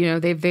 well,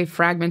 they've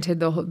fragmented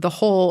the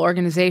whole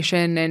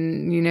organization,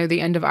 and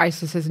the end of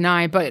ISIS is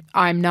nigh, but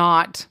I'm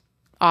not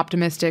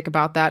optimistic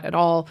about that at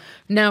all.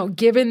 Now,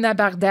 given that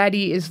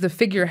Baghdadi is the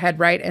figurehead,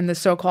 right, and the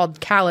so-called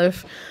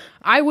caliph,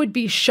 I would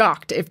be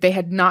shocked if they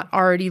had not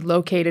already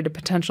located a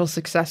potential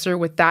successor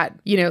with that,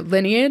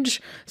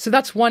 lineage. So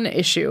that's one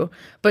issue.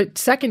 But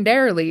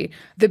secondarily,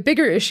 the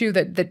bigger issue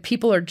that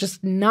people are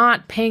just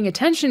not paying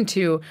attention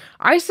to,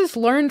 ISIS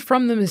learned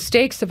from the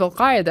mistakes of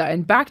al-Qaeda.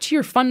 And back to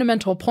your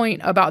fundamental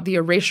point about the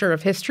erasure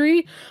of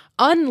history,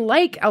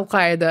 unlike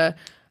al-Qaeda,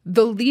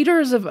 the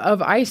leaders of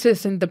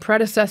ISIS and the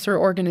predecessor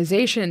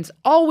organizations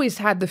always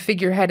had the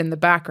figurehead in the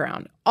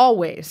background,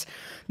 always.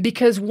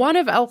 Because one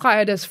of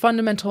al-Qaeda's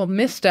fundamental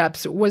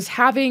missteps was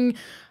having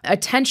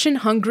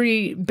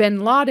attention-hungry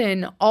bin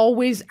Laden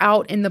always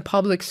out in the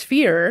public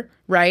sphere,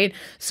 right?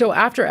 So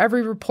after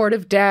every report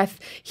of death,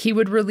 he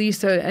would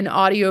release an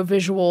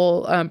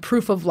audio-visual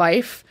proof of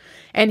life,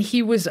 and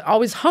he was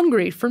always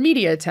hungry for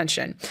media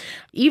attention.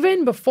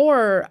 even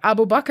before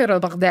Abu Bakr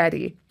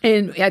al-Baghdadi.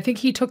 And I think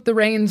he took the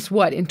reins,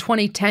 in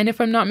 2010,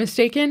 if I'm not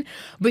mistaken.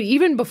 But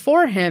even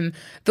before him,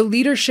 the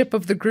leadership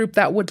of the group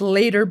that would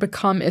later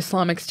become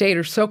Islamic State,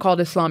 or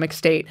so-called Islamic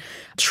State,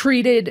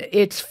 treated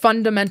its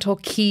fundamental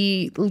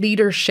key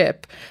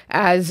leadership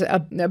as a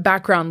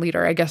background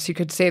leader, I guess you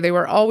could say. They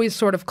were always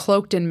sort of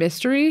cloaked in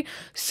mystery.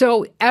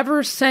 So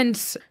ever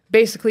since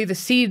basically the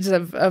seeds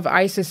of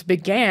ISIS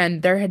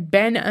began, there had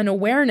been an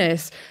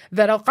awareness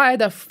that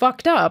al-Qaeda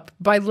fucked up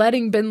by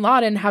letting bin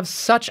Laden have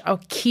such a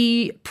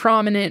key,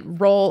 prominent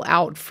role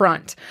out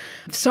front.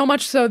 So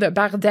much so that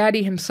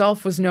Baghdadi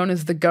himself was known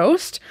as the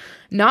Ghost.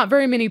 Not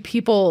very many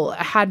people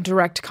had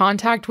direct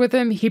contact with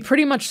him. He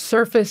pretty much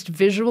surfaced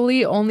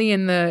visually only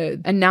in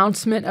the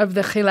announcement of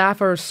the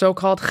Khilafah, or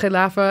so-called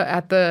Khilafah,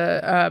 at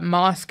the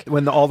mosque.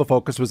 When all the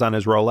focus was on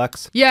his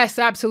Rolex? Yes,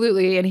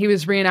 absolutely. And he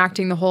was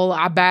reenacting the whole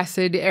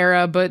Abbasid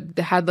era, but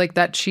had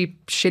that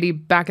cheap,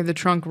 shitty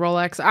back-of-the-trunk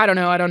Rolex. I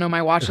don't know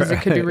my watches.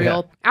 It could be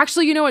real. Yeah.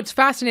 Actually, what's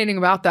fascinating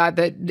about that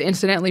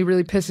incidentally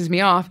really pisses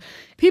me off?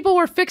 People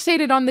were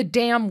fixated on the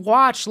damn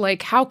watch.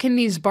 How can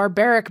these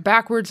barbaric,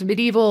 backwards,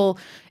 medieval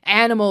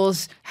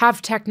animals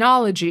have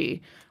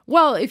technology?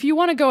 Well, if you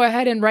want to go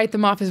ahead and write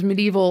them off as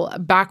medieval,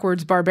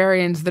 backwards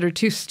barbarians that are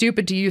too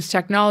stupid to use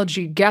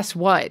technology, guess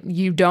what?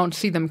 You don't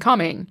see them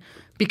coming,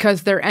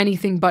 because they're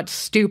anything but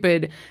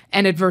stupid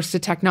and adverse to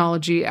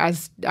technology,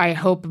 as I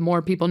hope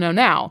more people know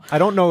now. I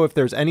don't know if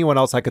there's anyone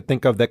else I could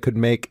think of that could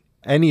make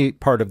any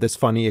part of this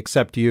funny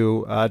except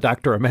you,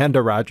 Dr.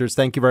 Amanda Rogers.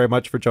 Thank you very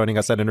much for joining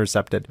us at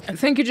Intercepted.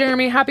 Thank you,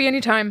 Jeremy. Happy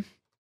anytime.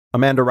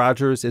 Amanda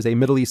Rogers is a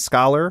Middle East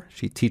scholar.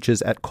 She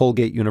teaches at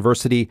Colgate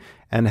University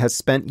and has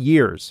spent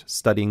years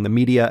studying the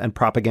media and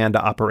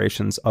propaganda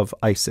operations of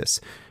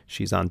ISIS.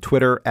 She's on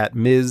Twitter at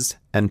Ms.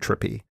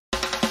 Entropy.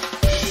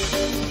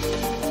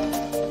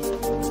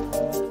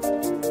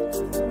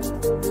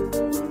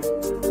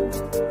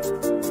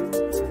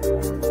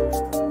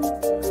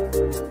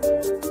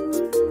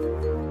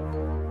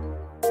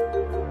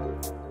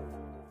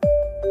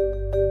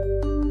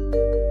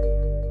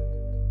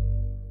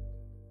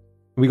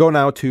 We go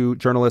now to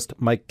journalist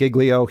Mike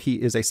Giglio.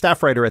 He is a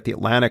staff writer at the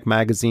Atlantic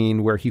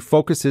magazine, where he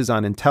focuses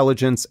on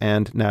intelligence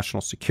and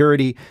national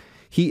security.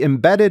 He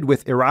embedded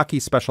with Iraqi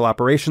Special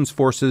Operations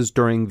Forces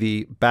during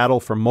the battle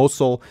for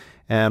Mosul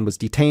and was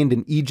detained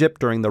in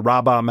Egypt during the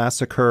Rabaa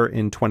massacre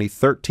in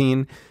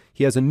 2013.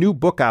 He has a new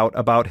book out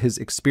about his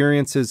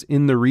experiences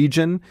in the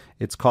region.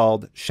 It's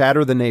called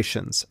Shatter the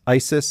Nations,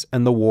 ISIS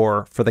and the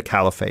War for the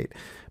Caliphate.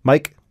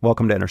 Mike,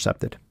 welcome to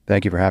Intercepted.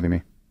 Thank you for having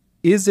me.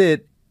 Is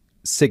it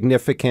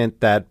significant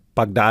that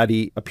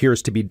Baghdadi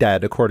appears to be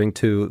dead, according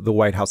to the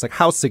White House?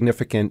 How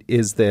significant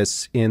is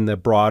this in the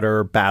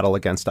broader battle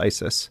against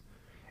ISIS?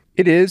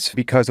 It is,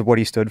 because of what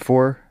he stood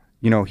for.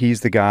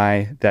 He's the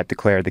guy that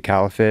declared the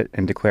Caliphate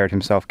and declared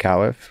himself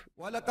Caliph.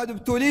 Which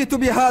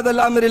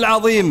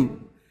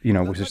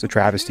is a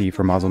travesty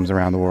for Muslims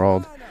around the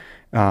world.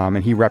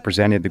 And he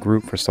represented the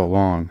group for so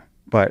long.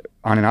 But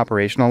on an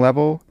operational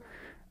level,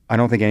 I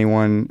don't think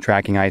anyone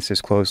tracking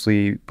ISIS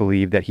closely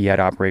believed that he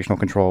had operational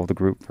control of the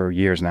group for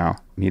years now.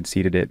 He had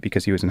ceded it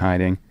because he was in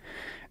hiding.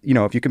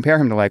 If you compare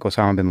him to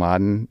Osama bin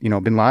Laden,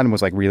 bin Laden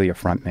was really a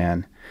front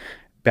man.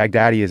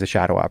 Baghdadi is a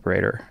shadow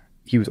operator.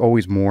 He was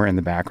always more in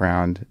the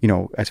background.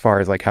 As far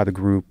as how the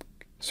group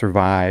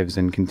survives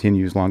and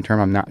continues long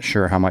term, I'm not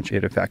sure how much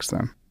it affects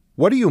them.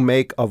 What do you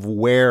make of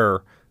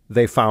where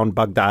they found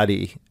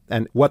Baghdadi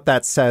and what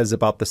that says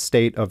about the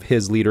state of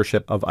his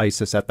leadership of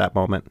ISIS at that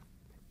moment?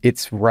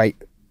 It's right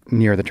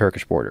near the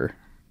Turkish border.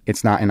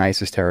 It's not in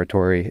ISIS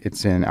territory.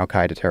 It's in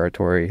al-Qaeda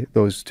territory.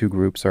 Those two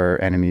groups are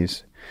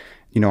enemies.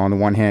 On the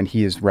one hand,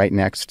 he is right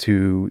next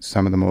to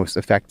some of the most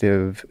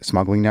effective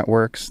smuggling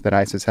networks that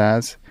ISIS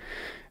has.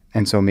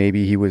 And so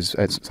maybe he was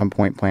at some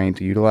point planning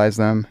to utilize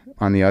them.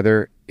 On the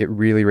other, it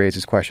really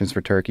raises questions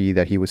for Turkey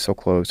that he was so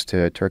close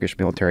to Turkish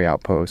military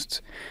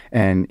outposts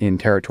and in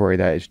territory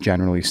that is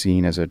generally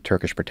seen as a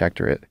Turkish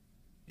protectorate.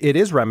 It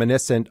is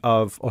reminiscent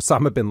of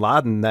Osama bin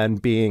Laden then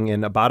being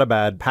in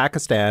Abbottabad,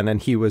 Pakistan,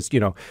 and he was,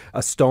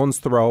 a stone's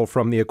throw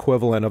from the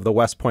equivalent of the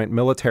West Point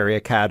Military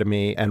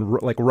Academy and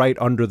right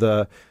under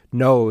the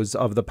nose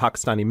of the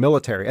Pakistani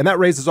military. And that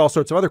raises all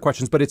sorts of other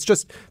questions, but it's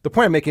just, the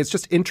point I'm making, it's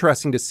just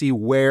interesting to see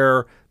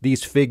where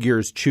these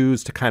figures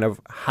choose to kind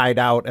of hide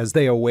out as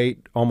they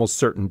await almost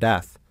certain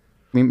death.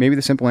 Maybe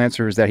the simple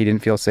answer is that he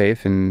didn't feel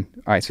safe in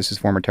ISIS's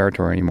former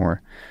territory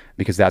anymore,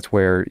 because that's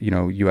where,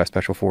 U.S.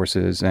 Special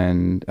Forces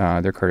and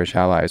their Kurdish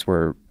allies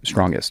were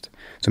strongest.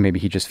 So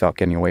maybe he just felt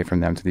getting away from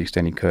them to the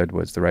extent he could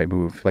was the right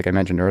move. Like I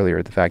mentioned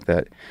earlier, the fact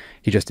that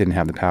he just didn't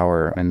have the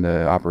power and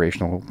the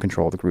operational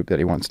control of the group that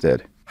he once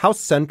did. How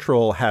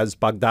central has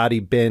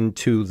Baghdadi been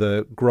to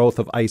the growth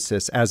of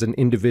ISIS as an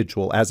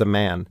individual, as a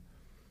man?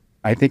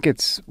 I think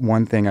it's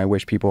one thing I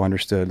wish people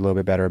understood a little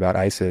bit better about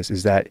ISIS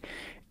is that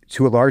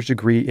to a large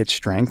degree, its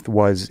strength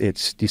was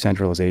its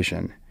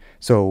decentralization.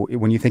 So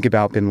when you think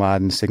about bin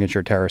Laden's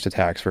signature terrorist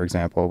attacks, for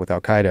example, with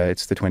al-Qaeda,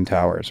 it's the Twin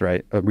Towers,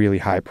 right? A really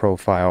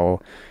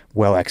high-profile,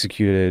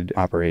 well-executed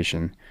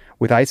operation.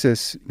 With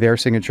ISIS, their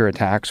signature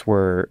attacks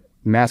were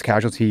mass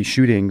casualty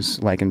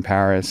shootings like in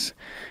Paris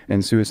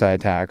and suicide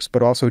attacks,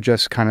 but also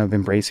just kind of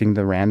embracing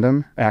the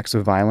random acts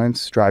of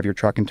violence, drive your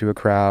truck into a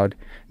crowd,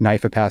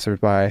 knife a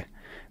passerby,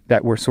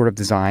 that were sort of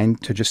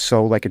designed to just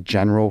sow like a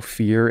general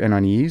fear and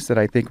unease that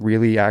I think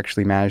really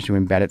actually managed to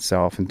embed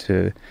itself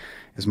into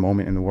this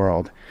moment in the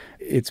world.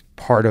 It's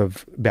part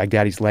of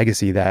Baghdadi's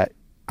legacy that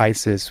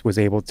ISIS was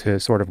able to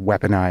sort of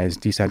weaponize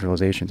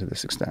decentralization to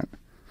this extent.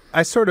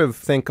 I sort of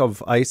think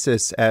of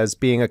ISIS as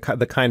being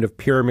the kind of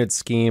pyramid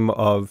scheme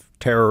of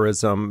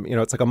terrorism. You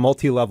know, it's like a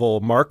multi-level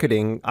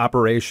marketing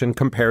operation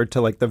compared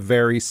to like the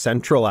very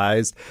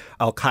centralized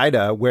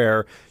al-Qaeda,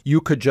 where you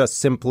could just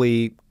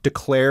simply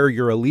declare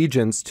your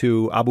allegiance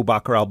to Abu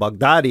Bakr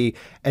al-Baghdadi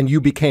and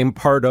you became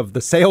part of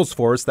the sales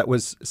force that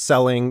was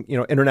selling, you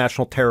know,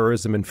 international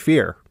terrorism and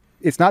fear.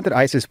 It's not that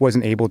ISIS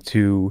wasn't able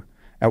to,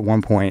 at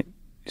one point,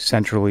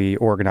 centrally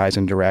organize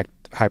and direct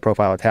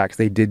high-profile attacks.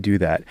 They did do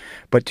that.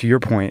 But to your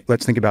point,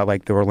 let's think about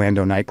like the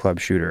Orlando nightclub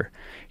shooter.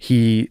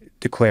 He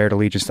declared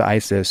allegiance to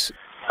ISIS.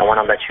 I want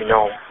to let you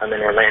know I'm in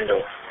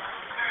Orlando,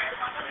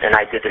 and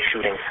I did the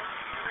shooting.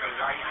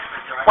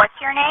 What's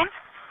your name?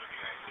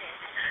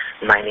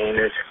 My name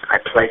is, I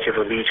pledge of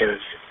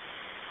allegiance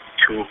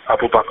to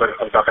Abu Bakr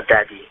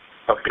al-Baghdadi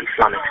of the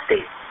Islamic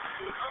State.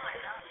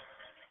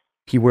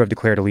 He would have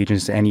declared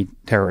allegiance to any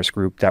terrorist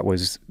group that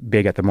was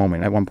big at the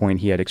moment. At one point,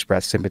 he had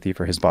expressed sympathy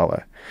for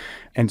Hezbollah.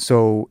 And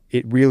so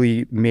it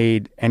really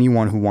made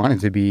anyone who wanted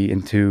to be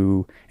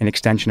into an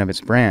extension of its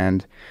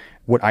brand.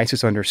 What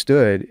ISIS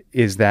understood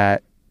is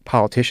that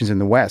politicians in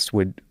the West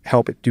would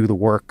help it do the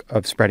work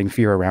of spreading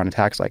fear around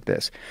attacks like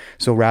this.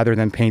 So rather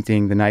than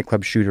painting the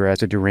nightclub shooter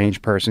as a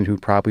deranged person who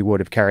probably would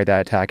have carried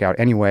that attack out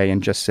anyway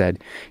and just said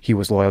he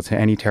was loyal to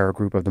any terror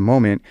group of the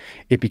moment,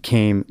 it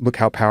became, look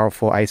how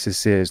powerful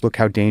ISIS is, look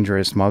how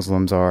dangerous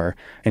Muslims are,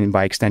 and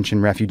by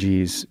extension,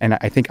 refugees. And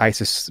I think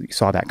ISIS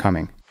saw that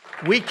coming.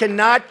 We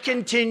cannot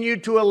continue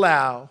to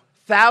allow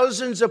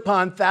thousands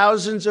upon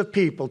thousands of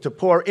people to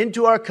pour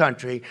into our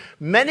country,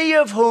 many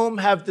of whom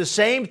have the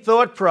same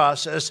thought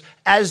process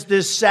as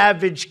this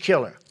savage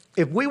killer.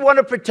 If we want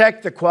to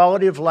protect the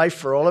quality of life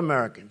for all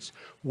Americans,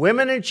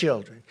 women and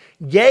children,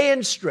 gay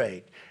and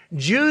straight,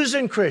 Jews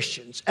and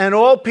Christians, and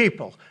all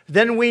people,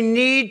 then we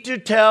need to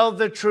tell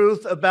the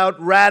truth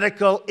about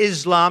radical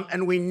Islam,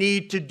 and we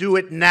need to do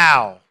it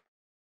now.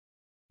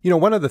 You know,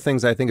 one of the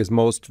things I think is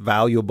most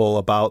valuable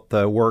about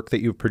the work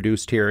that you've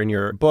produced here in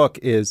your book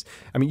is,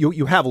 I mean,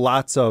 you have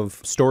lots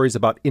of stories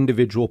about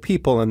individual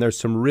people, and there's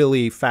some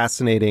really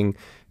fascinating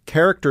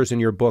characters in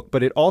your book,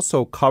 but it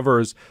also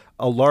covers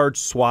a large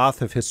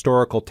swath of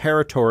historical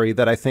territory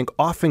that I think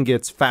often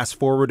gets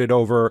fast-forwarded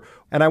over.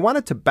 And I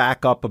wanted to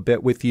back up a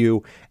bit with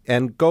you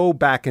and go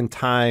back in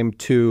time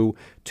to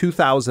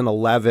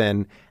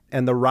 2011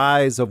 and the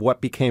rise of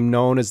what became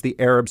known as the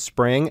Arab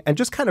Spring, and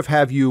just kind of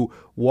have you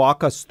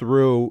walk us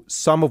through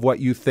some of what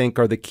you think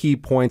are the key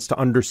points to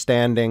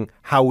understanding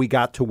how we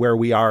got to where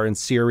we are in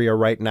Syria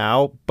right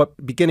now, but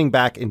beginning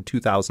back in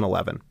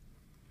 2011.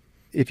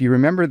 If you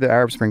remember the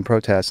Arab Spring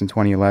protests in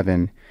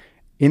 2011,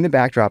 in the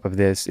backdrop of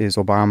this is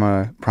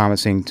Obama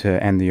promising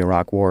to end the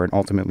Iraq War and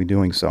ultimately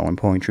doing so and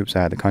pulling troops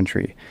out of the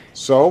country.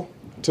 So,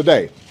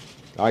 today,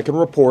 I can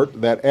report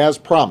that, as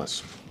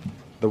promised,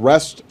 the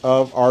rest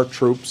of our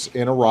troops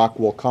in Iraq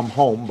will come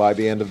home by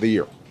the end of the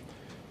year.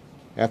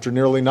 After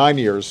nearly 9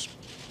 years,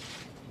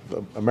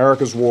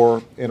 America's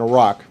war in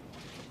Iraq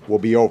will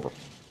be over.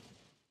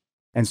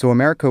 And so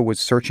America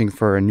was searching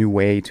for a new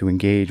way to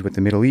engage with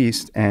the Middle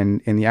East. And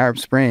in the Arab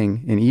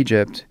Spring, in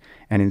Egypt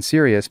and in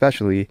Syria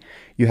especially,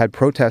 you had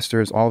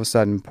protesters all of a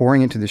sudden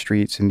pouring into the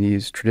streets in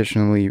these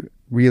traditionally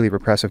really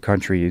repressive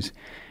countries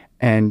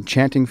and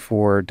chanting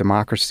for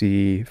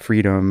democracy,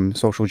 freedom,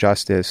 social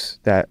justice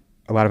that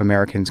a lot of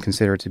Americans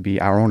consider to be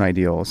our own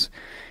ideals.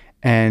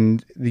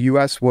 And the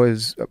U.S.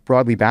 was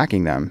broadly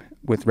backing them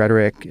with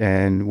rhetoric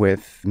and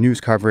with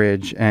news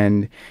coverage.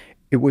 And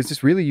it was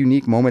this really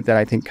unique moment that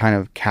I think kind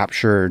of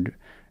captured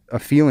a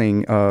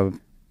feeling of,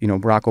 you know,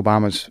 Barack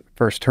Obama's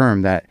first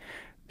term, that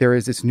there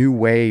is this new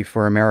way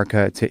for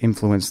America to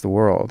influence the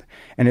world.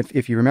 And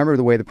if you remember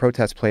the way the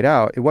protests played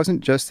out, it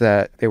wasn't just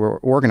that they were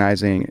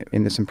organizing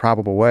in this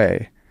improbable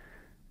way.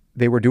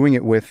 They were doing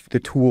it with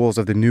the tools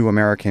of the new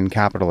American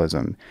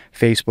capitalism,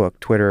 Facebook,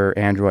 Twitter,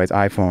 Androids,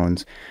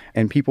 iPhones.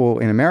 And people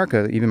in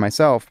America, even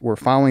myself, were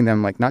following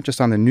them, like not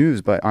just on the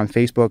news, but on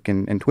Facebook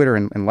and Twitter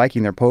and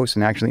liking their posts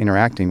and actually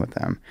interacting with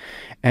them.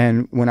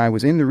 And when I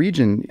was in the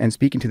region and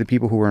speaking to the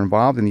people who were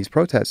involved in these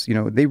protests, you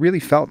know, they really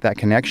felt that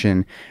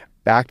connection,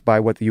 backed by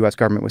what the U.S.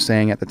 government was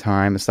saying at the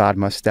time. Assad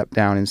must step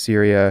down in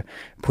Syria,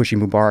 pushing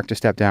Mubarak to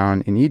step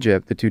down in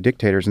Egypt, the two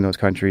dictators in those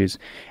countries.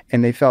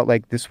 And they felt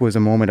like this was a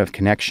moment of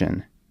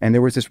connection. And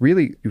there was this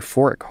really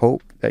euphoric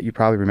hope that you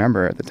probably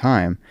remember at the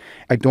time.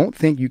 I don't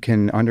think you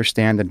can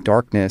understand the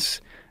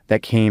darkness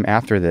that came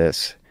after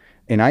this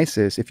in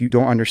ISIS if you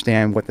don't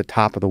understand what the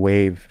top of the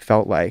wave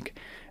felt like.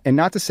 And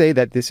not to say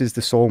that this is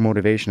the sole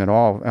motivation at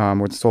all,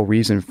 or the sole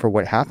reason for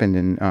what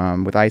happened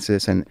with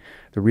ISIS and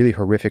the really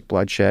horrific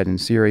bloodshed in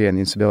Syria and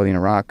the instability in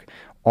Iraq.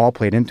 all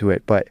played into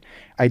it. But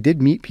I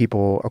did meet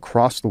people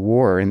across the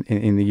war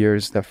in the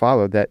years that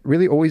followed that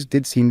really always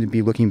did seem to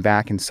be looking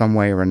back in some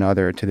way or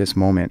another to this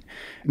moment.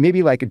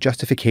 Maybe like a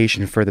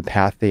justification for the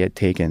path they had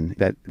taken,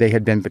 that they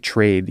had been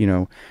betrayed,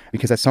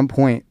 because at some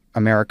point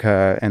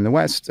America and the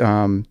West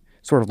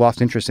sort of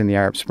lost interest in the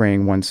Arab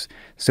Spring once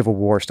civil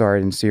war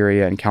started in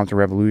Syria and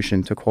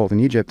counter-revolution took hold in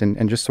Egypt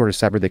and just sort of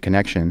severed the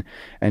connection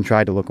and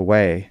tried to look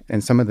away.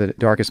 And some of the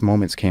darkest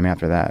moments came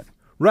after that.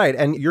 Right.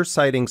 And you're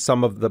citing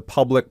some of the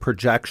public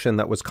projection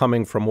that was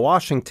coming from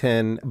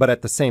Washington, but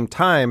at the same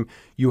time,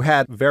 you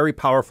had very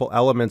powerful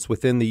elements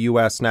within the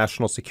U.S.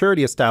 national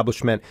security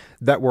establishment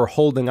that were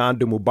holding on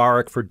to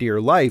Mubarak for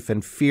dear life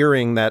and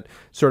fearing that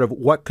sort of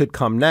what could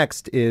come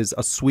next is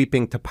a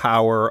sweeping to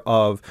power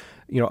of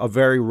a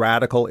very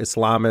radical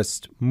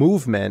Islamist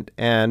movement.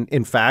 And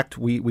in fact,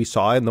 we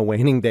saw in the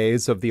waning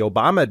days of the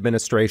Obama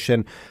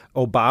administration,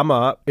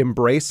 Obama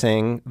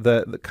embracing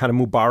the kind of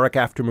Mubarak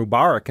after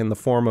Mubarak in the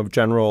form of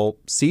General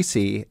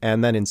Sisi.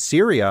 And then in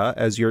Syria,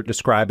 as you're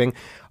describing,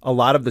 a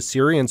lot of the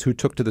Syrians who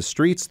took to the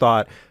streets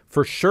thought,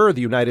 for sure,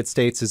 the United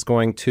States is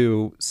going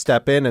to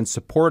step in and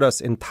support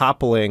us in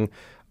toppling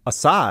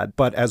Assad.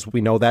 But as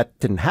we know, that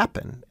didn't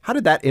happen. How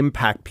did that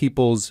impact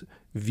people's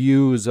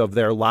views of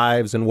their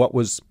lives and what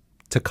was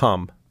to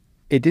come?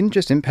 It didn't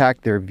just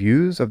impact their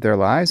views of their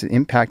lives, it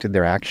impacted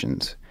their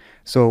actions.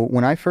 So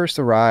when I first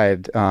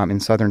arrived in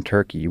southern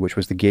Turkey, which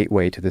was the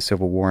gateway to the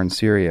civil war in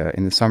Syria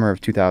in the summer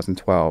of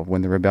 2012,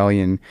 when the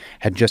rebellion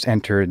had just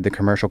entered the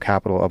commercial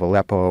capital of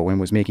Aleppo and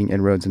was making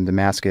inroads in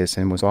Damascus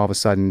and was all of a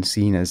sudden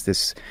seen as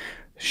this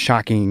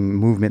shocking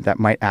movement that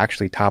might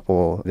actually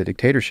topple the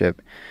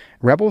dictatorship,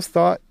 rebels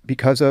thought,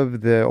 because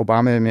of the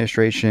Obama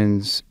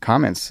administration's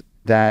comments,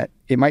 that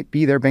it might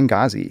be their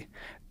Benghazi,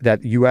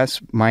 that the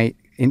U.S. might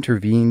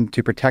intervene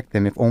to protect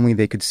them if only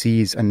they could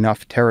seize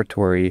enough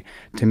territory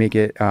to make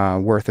it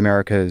worth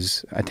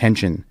America's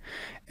attention.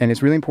 And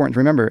it's really important to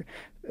remember,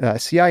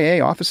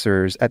 CIA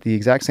officers at the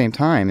exact same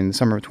time in the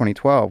summer of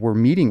 2012 were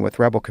meeting with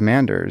rebel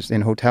commanders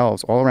in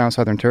hotels all around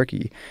southern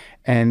Turkey,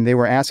 and they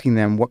were asking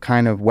them what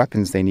kind of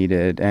weapons they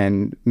needed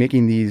and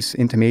making these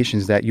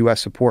intimations that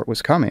U.S. support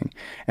was coming.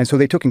 And so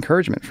they took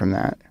encouragement from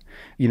that.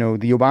 The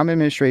Obama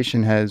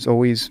administration has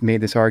always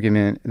made this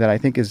argument that I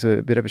think is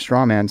a bit of a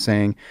straw man,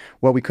 saying,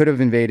 well, we could have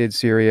invaded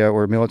Syria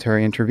or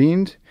military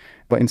intervened,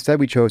 but instead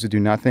we chose to do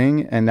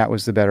nothing, and that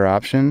was the better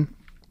option.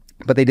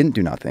 But they didn't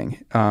do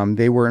nothing.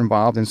 They were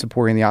involved in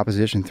supporting the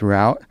opposition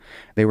throughout.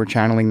 They were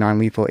channeling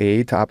non-lethal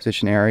aid to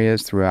opposition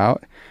areas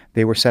throughout.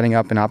 They were setting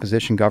up an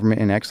opposition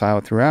government in exile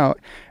throughout.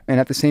 And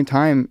at the same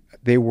time,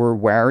 they were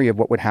wary of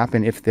what would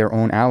happen if their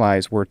own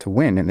allies were to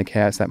win and the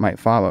chaos that might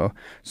follow.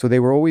 So they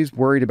were always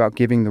worried about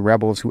giving the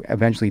rebels who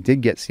eventually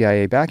did get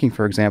CIA backing,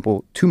 for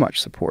example, too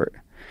much support.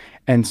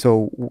 And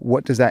so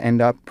what does that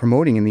end up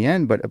promoting in the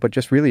end? But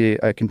just really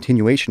a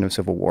continuation of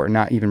civil war,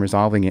 not even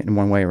resolving it in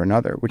one way or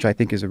another, which I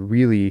think is a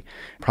really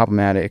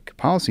problematic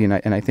policy. And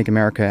I think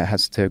America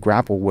has to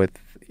grapple with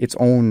its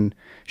own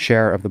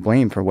share of the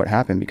blame for what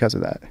happened because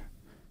of that.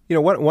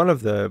 One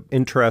of the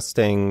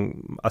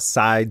interesting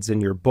asides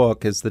in your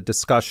book is the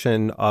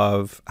discussion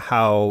of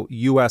how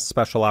U.S.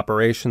 Special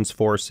Operations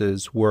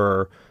Forces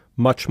were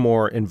much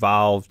more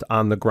involved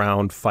on the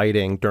ground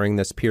fighting during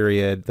this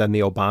period than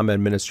the Obama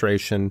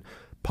administration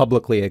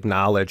publicly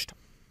acknowledged.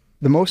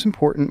 The most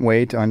important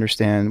way to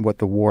understand what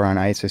the war on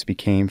ISIS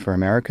became for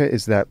America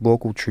is that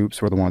local troops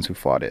were the ones who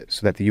fought it,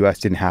 so that the U.S.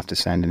 didn't have to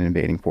send an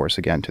invading force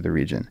again to the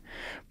region.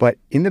 But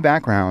in the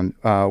background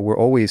were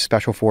always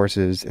special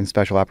forces and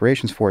special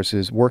operations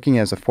forces working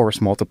as a force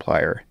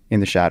multiplier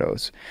in the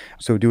shadows.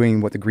 So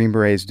doing what the Green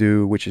Berets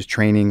do, which is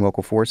training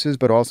local forces,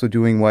 but also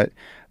doing what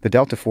the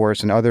Delta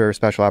Force and other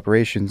special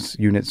operations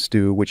units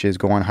do, which is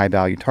go on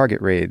high-value target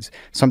raids,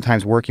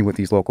 sometimes working with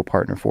these local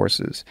partner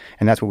forces.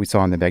 And that's what we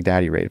saw in the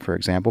Baghdadi raid, for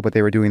example. But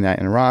they were doing that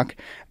in Iraq.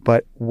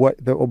 But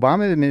what the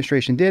Obama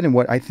administration did, and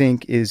what I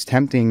think is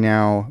tempting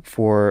now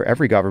for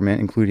every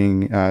government,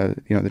 including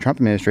the Trump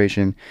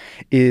administration,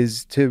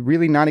 is to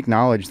really not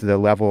acknowledge the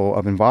level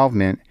of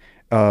involvement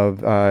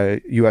of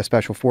U.S.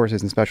 Special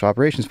Forces and Special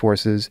Operations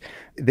Forces.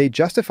 They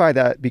justify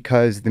that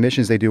because the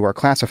missions they do are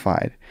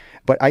classified.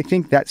 But I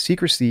think that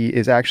secrecy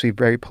is actually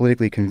very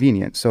politically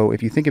convenient. So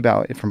if you think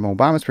about it from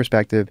Obama's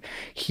perspective,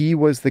 he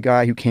was the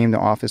guy who came to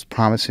office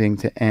promising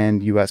to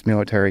end U.S.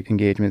 military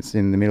engagements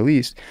in the Middle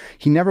East.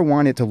 He never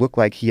wanted to look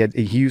like he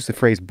used the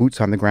phrase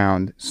boots on the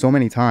ground so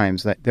many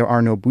times that there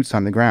are no boots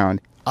on the ground.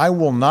 I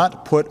will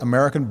not put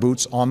American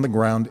boots on the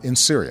ground in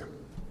Syria.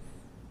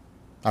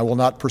 I will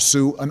not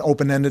pursue an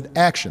open-ended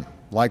action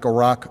like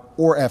Iraq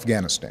or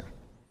Afghanistan.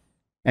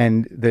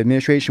 And the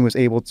administration was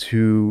able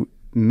to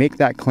make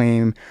that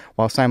claim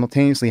while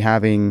simultaneously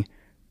having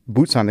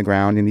boots on the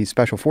ground in these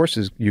special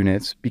forces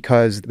units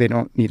because they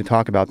don't need to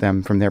talk about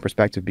them from their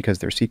perspective because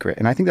they're secret.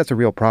 And I think that's a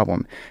real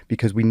problem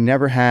because we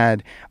never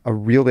had a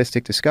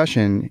realistic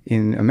discussion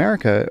in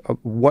America of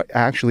what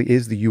actually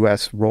is the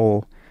U.S.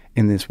 role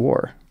in this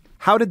war.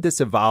 How did this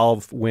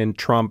evolve when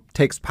Trump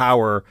takes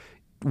power?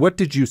 What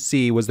did you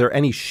see? Was there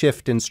any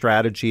shift in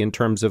strategy in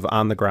terms of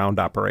on-the-ground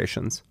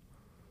operations?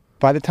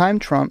 By the time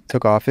Trump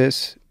took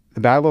office,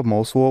 the Battle of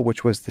Mosul,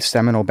 which was the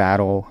seminal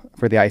battle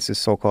for the ISIS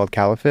so-called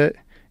Caliphate,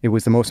 it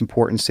was the most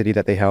important city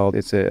that they held.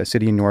 It's a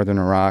city in northern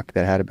Iraq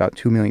that had about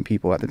 2 million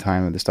people at the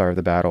time of the start of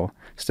the battle,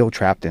 still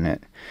trapped in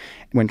it.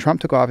 When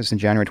Trump took office in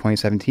January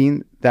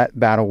 2017, that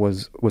battle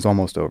was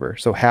almost over.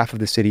 So half of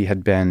the city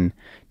had been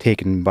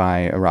taken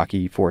by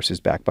Iraqi forces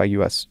backed by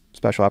U.S.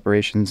 special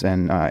operations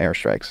and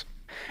airstrikes.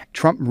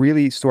 Trump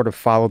really sort of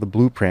followed the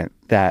blueprint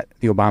that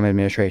the Obama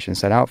administration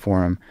set out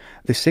for him.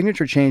 The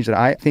signature change that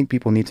I think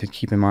people need to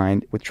keep in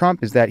mind with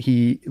Trump is that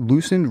he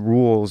loosened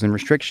rules and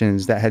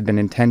restrictions that had been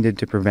intended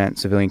to prevent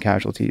civilian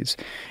casualties.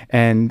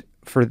 And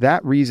for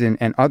that reason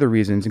and other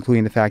reasons,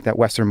 including the fact that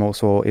Western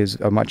Mosul is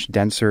a much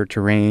denser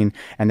terrain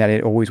and that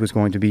it always was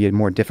going to be a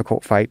more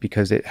difficult fight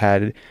because it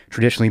had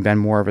traditionally been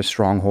more of a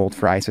stronghold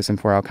for ISIS and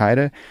for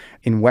al-Qaeda,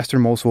 in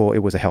Western Mosul, it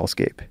was a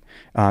hellscape.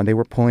 They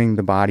were pulling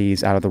the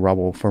bodies out of the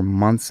rubble for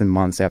months and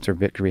months after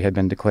victory had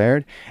been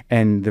declared,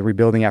 and the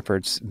rebuilding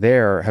efforts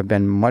there have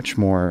been much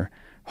more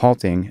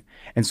halting.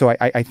 And so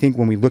I think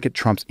when we look at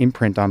Trump's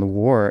imprint on the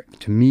war,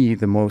 to me,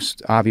 the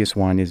most obvious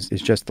one is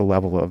just the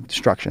level of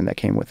destruction that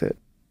came with it.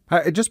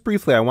 Just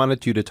briefly, I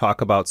wanted you to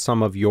talk about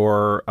some of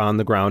your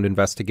on-the-ground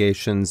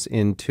investigations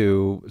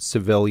into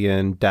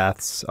civilian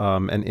deaths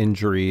and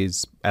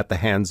injuries at the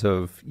hands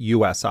of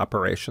U.S.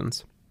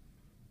 operations.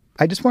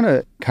 I just want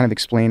to kind of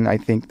explain, I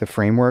think, the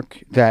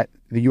framework that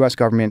the U.S.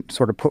 government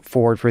sort of put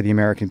forward for the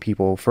American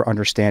people for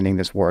understanding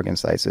this war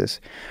against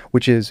ISIS,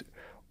 which is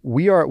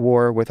we are at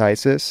war with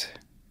ISIS,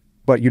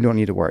 but you don't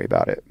need to worry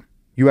about it.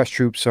 U.S.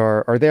 troops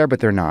are there, but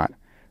they're not.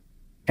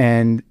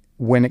 And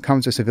when it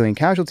comes to civilian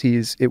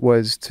casualties, it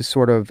was to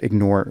sort of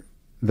ignore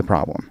the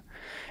problem.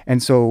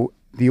 And so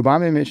the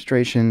Obama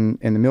administration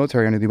and the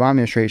military under the Obama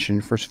administration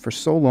for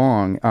so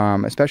long,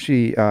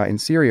 especially in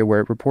Syria,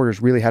 where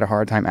reporters really had a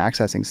hard time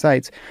accessing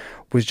sites,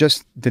 was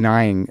just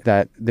denying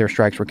that their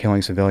strikes were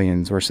killing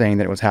civilians or saying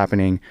that it was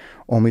happening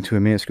only to a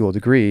minuscule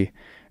degree.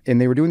 And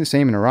they were doing the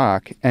same in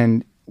Iraq.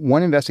 And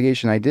one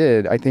investigation I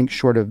did, I think,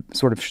 sort of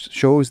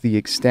shows the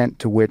extent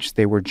to which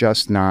they were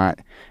just not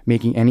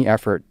making any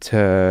effort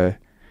to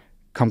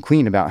come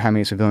clean about how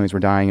many civilians were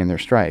dying in their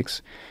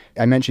strikes.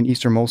 I mentioned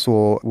Eastern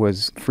Mosul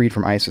was freed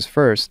from ISIS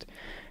first.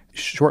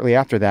 Shortly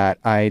after that,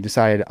 I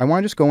decided I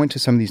want to just go into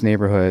some of these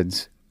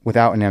neighborhoods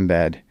without an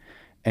embed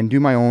and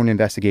do my own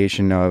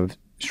investigation of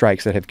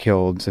strikes that have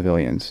killed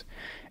civilians.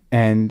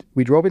 And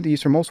we drove into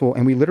Eastern Mosul,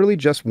 and we literally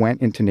just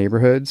went into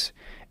neighborhoods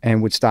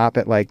and would stop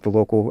at like the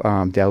local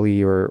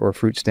deli or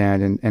fruit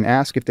stand and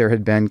ask if there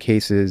had been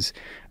cases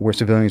where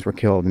civilians were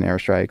killed in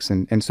airstrikes.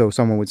 And so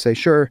someone would say,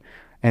 sure,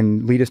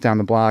 and lead us down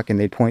the block, and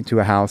they'd point to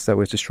a house that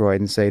was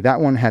destroyed and say, that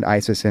one had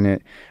ISIS in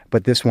it,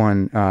 but this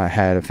one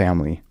had a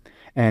family.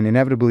 And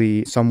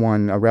inevitably,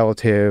 someone, a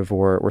relative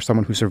or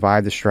someone who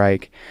survived the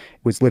strike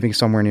was living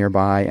somewhere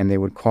nearby, and they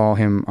would call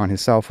him on his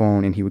cell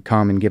phone, and he would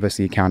come and give us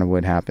the account of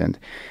what happened.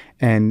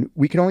 And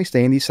we could only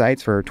stay in these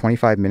sites for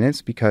 25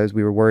 minutes because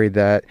we were worried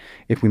that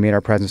if we made our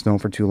presence known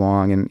for too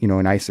long and,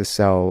 an ISIS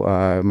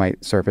cell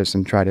might surface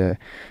and try to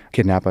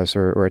kidnap us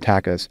or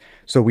attack us.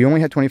 So we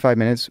only had 25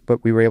 minutes,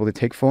 but we were able to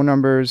take phone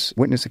numbers,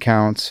 witness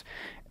accounts,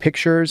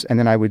 pictures, and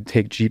then I would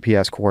take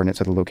GPS coordinates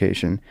of the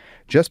location.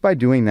 Just by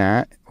doing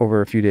that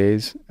over a few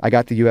days, I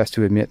got the U.S.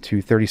 to admit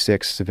to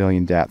 36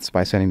 civilian deaths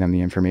by sending them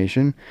the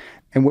information.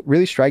 And what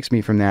really strikes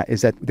me from that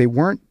is that they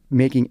weren't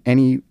making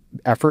any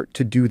effort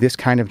to do this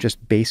kind of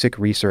just basic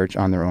research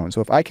on their own.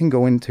 So if I can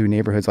go into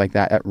neighborhoods like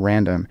that at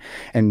random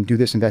and do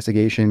this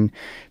investigation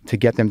to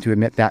get them to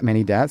admit that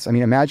many deaths, I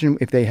mean, imagine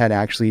if they had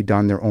actually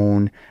done their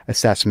own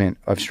assessment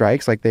of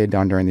strikes like they had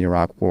done during the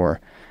Iraq War,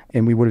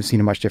 and we would have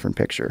seen a much different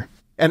picture.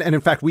 And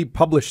in fact, we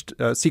published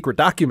secret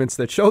documents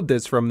that showed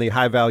this from the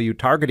high-value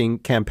targeting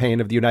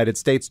campaign of the United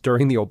States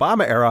during the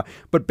Obama era.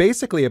 But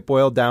basically, it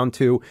boiled down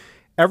to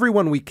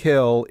everyone we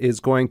kill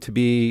is going to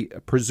be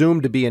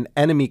presumed to be an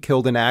enemy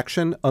killed in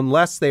action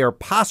unless they are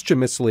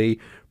posthumously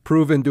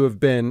proven to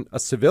have been a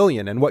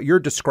civilian. And what you're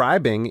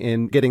describing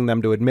in getting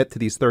them to admit to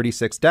these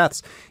 36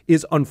 deaths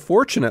is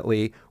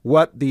unfortunately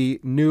what the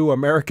new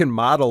American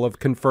model of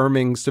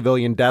confirming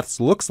civilian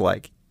deaths looks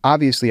like.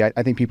 Obviously, I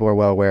think people are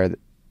well aware that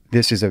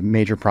this is a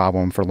major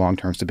problem for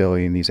long-term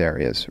stability in these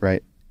areas,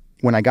 right?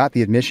 When I got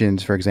the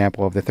admissions, for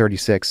example, of the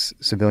 36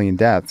 civilian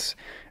deaths,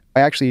 I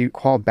actually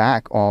called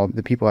back all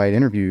the people I had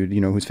interviewed,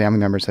 whose family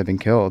members had been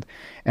killed.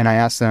 And I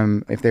asked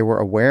them if they were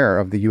aware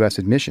of the U.S.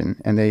 admission,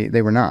 and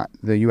they were not.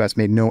 The U.S.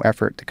 made no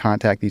effort to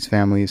contact these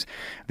families.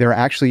 There are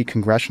actually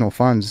congressional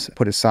funds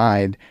put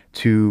aside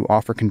to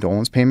offer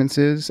condolence payments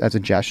as a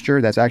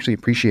gesture that's actually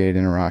appreciated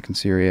in Iraq and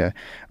Syria.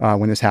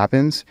 When this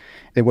happens,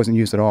 it wasn't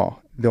used at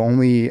all. The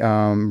only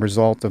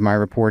result of my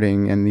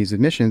reporting and these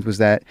admissions was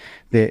that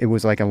it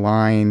was like a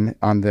line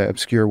on the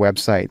obscure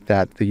website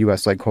that the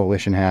U.S.-led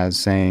coalition has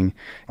saying,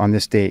 on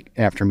this date,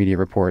 after media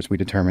reports, we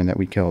determined that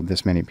we killed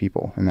this many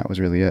people. And that was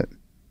really it.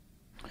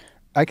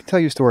 I can tell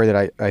you a story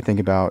that I think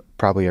about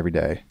probably every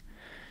day.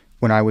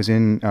 When I was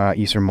in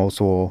Eastern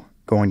Mosul,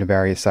 going to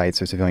various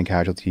sites of civilian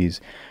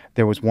casualties,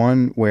 there was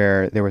one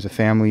where there was a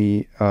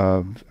family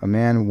of a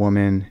man, a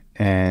woman,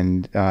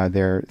 and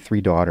their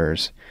 3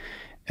 daughters.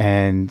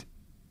 And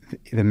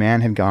the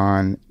man had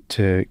gone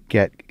to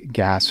get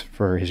gas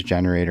for his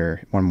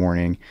generator one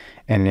morning,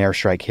 and an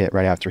airstrike hit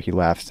right after he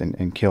left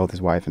and killed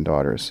his wife and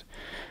daughters.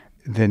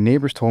 The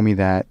neighbors told me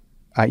that,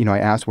 I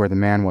asked where the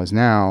man was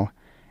now,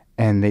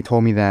 and they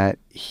told me that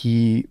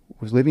he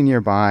was living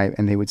nearby,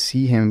 and they would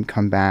see him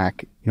come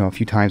back, a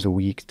few times a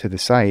week to the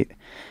site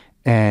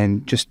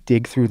and just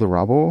dig through the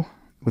rubble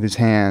with his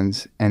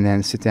hands and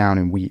then sit down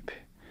and weep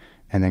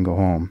and then go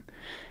home.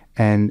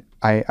 And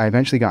I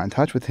eventually got in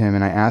touch with him,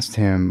 and I asked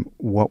him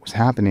what was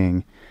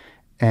happening.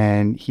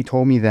 And he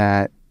told me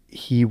that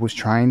he was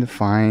trying to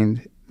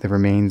find the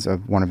remains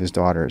of one of his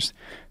daughters.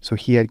 So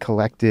he had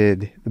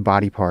collected the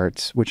body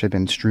parts, which had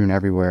been strewn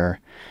everywhere,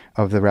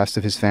 of the rest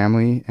of his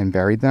family and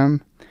buried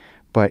them.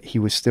 But he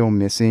was still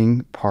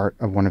missing part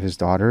of one of his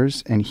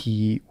daughters, and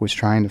he was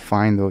trying to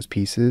find those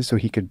pieces so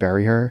he could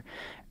bury her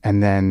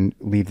and then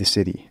leave the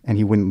city. And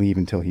he wouldn't leave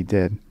until he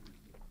did.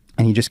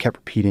 And he just kept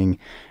repeating,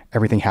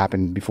 everything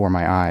happened before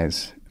my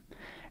eyes.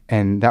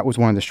 And that was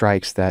one of the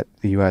strikes that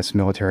the U.S.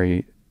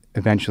 military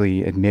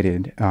eventually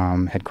admitted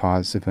had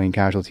caused civilian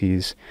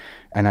casualties.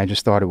 And I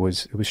just thought it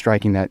was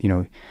striking that,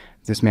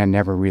 this man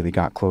never really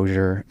got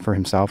closure for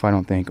himself, I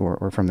don't think,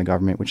 or from the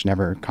government, which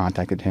never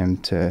contacted him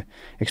to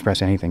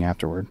express anything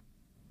afterward.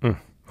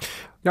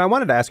 Now, I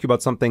wanted to ask you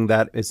about something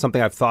that is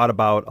something I've thought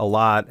about a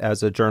lot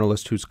as a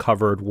journalist who's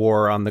covered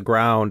war on the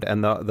ground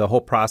and the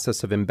whole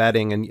process of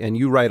embedding. And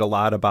you write a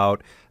lot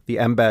about the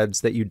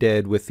embeds that you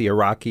did with the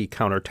Iraqi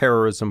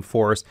counterterrorism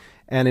force.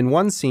 And in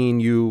one scene,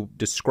 you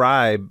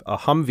describe a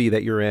Humvee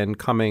that you're in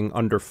coming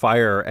under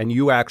fire, and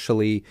you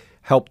actually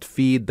helped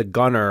feed the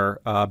gunner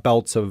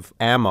belts of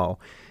ammo.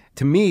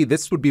 To me,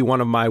 this would be one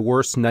of my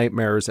worst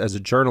nightmares as a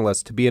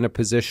journalist, to be in a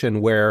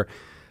position where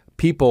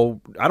people,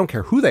 I don't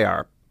care who they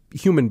are,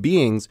 human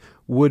beings,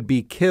 would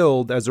be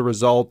killed as a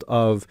result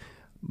of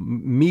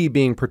me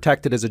being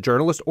protected as a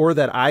journalist, or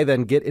that I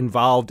then get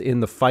involved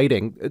in the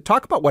fighting.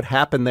 Talk about what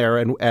happened there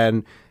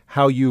and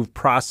how you've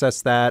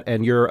processed that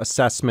and your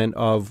assessment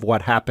of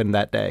what happened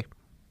that day.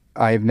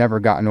 I've never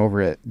gotten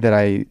over it that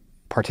I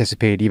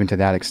participated even to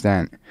that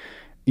extent.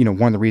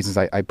 One of the reasons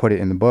I put it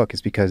in the book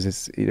is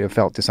because it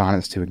felt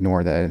dishonest to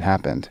ignore that it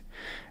happened.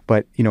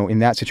 But, in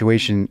that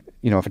situation,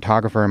 a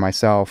photographer and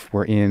myself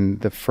were in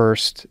the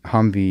first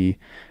Humvee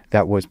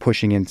that was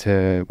pushing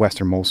into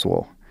western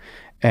Mosul.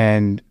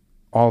 And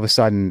all of a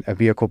sudden, a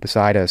vehicle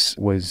beside us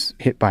was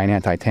hit by an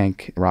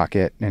anti-tank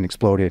rocket and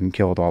exploded and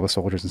killed all the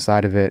soldiers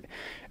inside of it.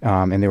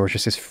 And there was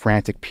just this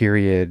frantic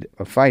period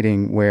of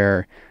fighting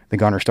where the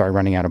gunner started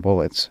running out of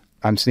bullets.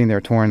 I'm sitting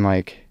there torn,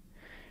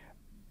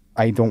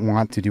 I don't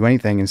want to do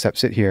anything except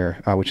sit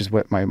here, which is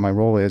what my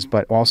role is,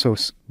 but also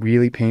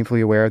really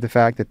painfully aware of the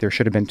fact that there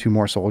should have been 2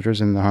 more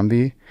soldiers in the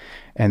Humvee,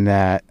 and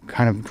that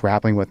kind of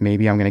grappling with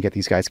maybe I'm going to get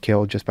these guys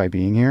killed just by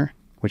being here,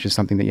 which is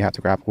something that you have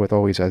to grapple with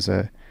always as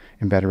a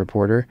embedded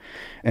reporter.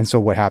 And so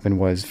what happened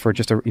was, for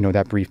just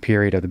that brief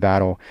period of the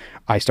battle,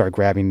 I started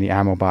grabbing the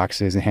ammo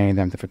boxes and handing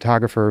them to the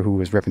photographer, who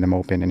was ripping them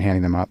open and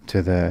handing them up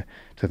to the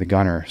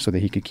gunner so that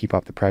he could keep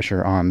up the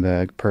pressure on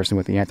the person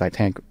with the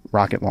anti-tank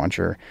rocket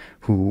launcher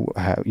who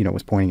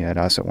was pointing it at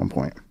us at one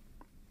point.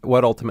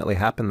 What ultimately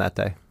happened that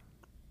day?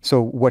 So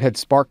what had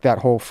sparked that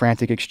whole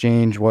frantic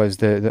exchange was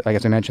the like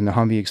as I mentioned, the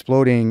Humvee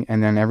exploding,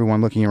 and then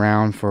everyone looking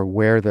around for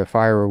where the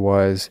firer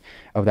was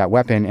of that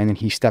weapon. And then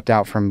he stepped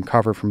out from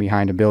cover from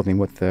behind a building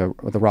with the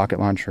rocket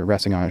launcher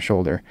resting on his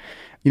shoulder.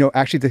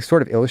 Actually, to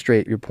sort of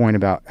illustrate your point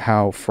about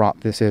how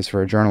fraught this is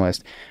for a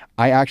journalist,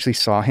 I actually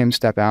saw him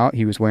step out.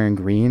 He was wearing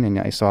green, and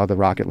I saw the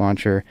rocket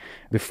launcher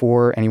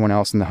before anyone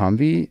else in the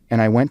Humvee.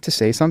 And I went to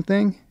say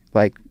something,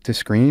 to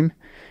scream,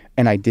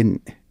 and I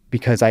didn't.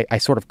 Because I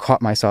sort of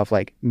caught myself,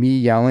 me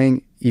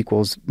yelling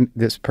equals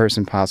this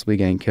person possibly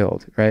getting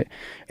killed, right?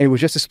 And it was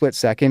just a split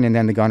second, and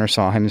then the gunner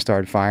saw him and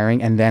started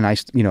firing, and then I,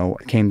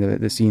 came to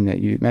the scene that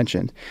you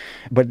mentioned.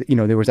 But,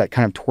 there was that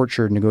kind of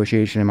tortured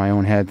negotiation in my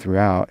own head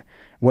throughout.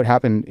 What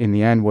happened in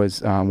the end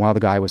was, while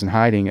the guy was in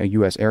hiding, a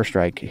U.S.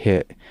 airstrike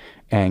hit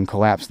and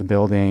collapsed the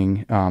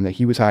building that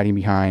he was hiding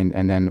behind,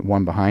 and then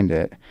one behind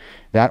it.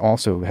 That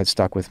also had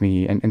stuck with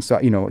me. And so,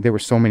 there were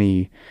so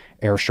many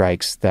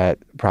airstrikes that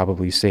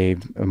probably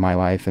saved my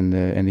life and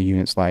the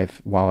unit's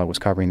life while I was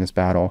covering this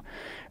battle.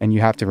 And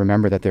you have to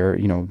remember that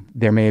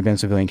there may have been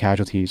civilian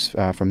casualties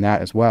from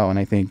that as well. And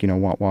I think,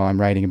 while I'm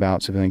writing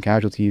about civilian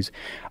casualties,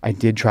 I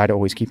did try to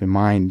always keep in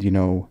mind,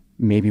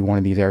 maybe one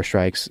of these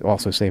airstrikes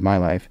also saved my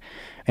life.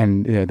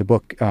 And the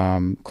book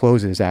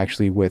closes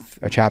actually with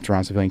a chapter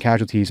on civilian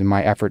casualties and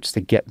my efforts to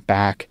get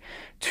back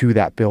to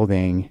that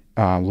building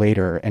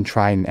later and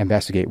try and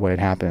investigate what had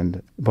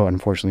happened. But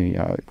unfortunately,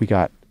 we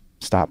got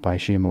stopped by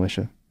Shia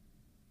militia.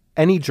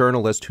 Any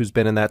journalist who's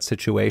been in that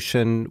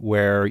situation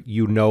where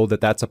that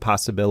that's a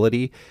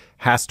possibility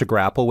has to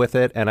grapple with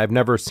it. And I've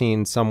never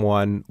seen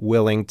someone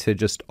willing to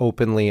just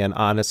openly and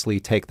honestly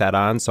take that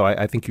on. So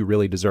I think you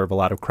really deserve a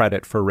lot of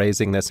credit for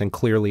raising this. And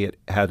clearly it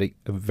had a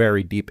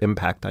very deep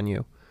impact on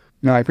you.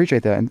 No, I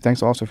appreciate that. And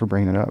thanks also for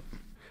bringing it up.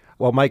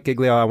 Well, Mike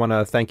Giglio, I want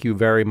to thank you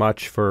very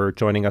much for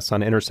joining us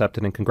on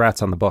Intercepted, and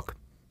congrats on the book.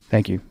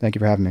 Thank you. Thank you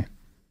for having me.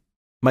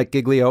 Mike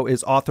Giglio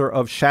is author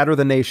of Shatter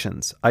the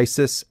Nations,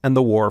 ISIS and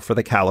the War for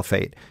the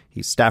Caliphate.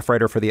 He's staff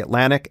writer for The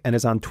Atlantic and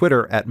is on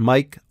Twitter at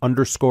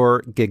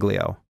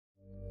Mike_Giglio.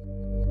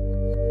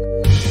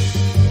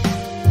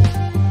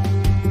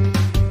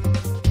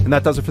 And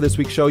that does it for this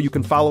week's show. You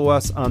can follow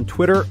us on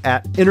Twitter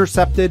at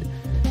Intercepted.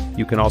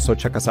 You can also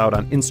check us out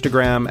on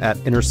Instagram at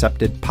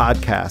Intercepted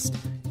Podcast.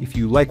 If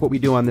you like what we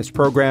do on this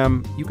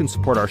program, you can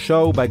support our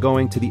show by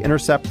going to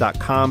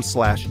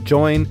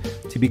theintercept.com/join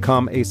to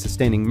become a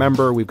sustaining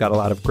member. We've got a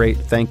lot of great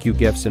thank you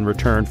gifts in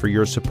return for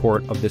your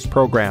support of this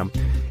program.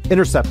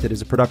 Intercepted is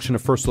a production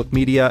of First Look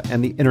Media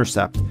and The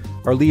Intercept.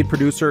 Our lead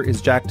producer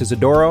is Jack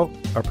Disidoro.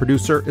 Our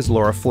producer is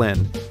Laura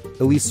Flynn.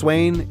 Elise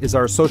Swain is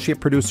our associate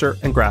producer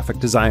and graphic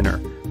designer.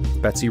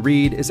 Betsy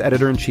Reed is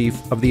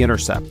editor-in-chief of The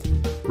Intercept.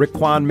 Rick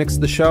Kwan mixed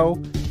the show.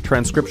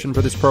 Transcription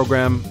for this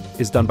program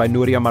is done by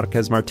Nuria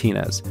Marquez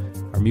Martinez.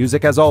 Our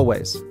music, as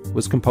always,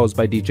 was composed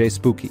by DJ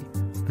Spooky.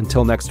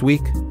 Until next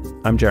week,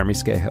 I'm Jeremy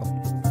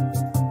Scahill.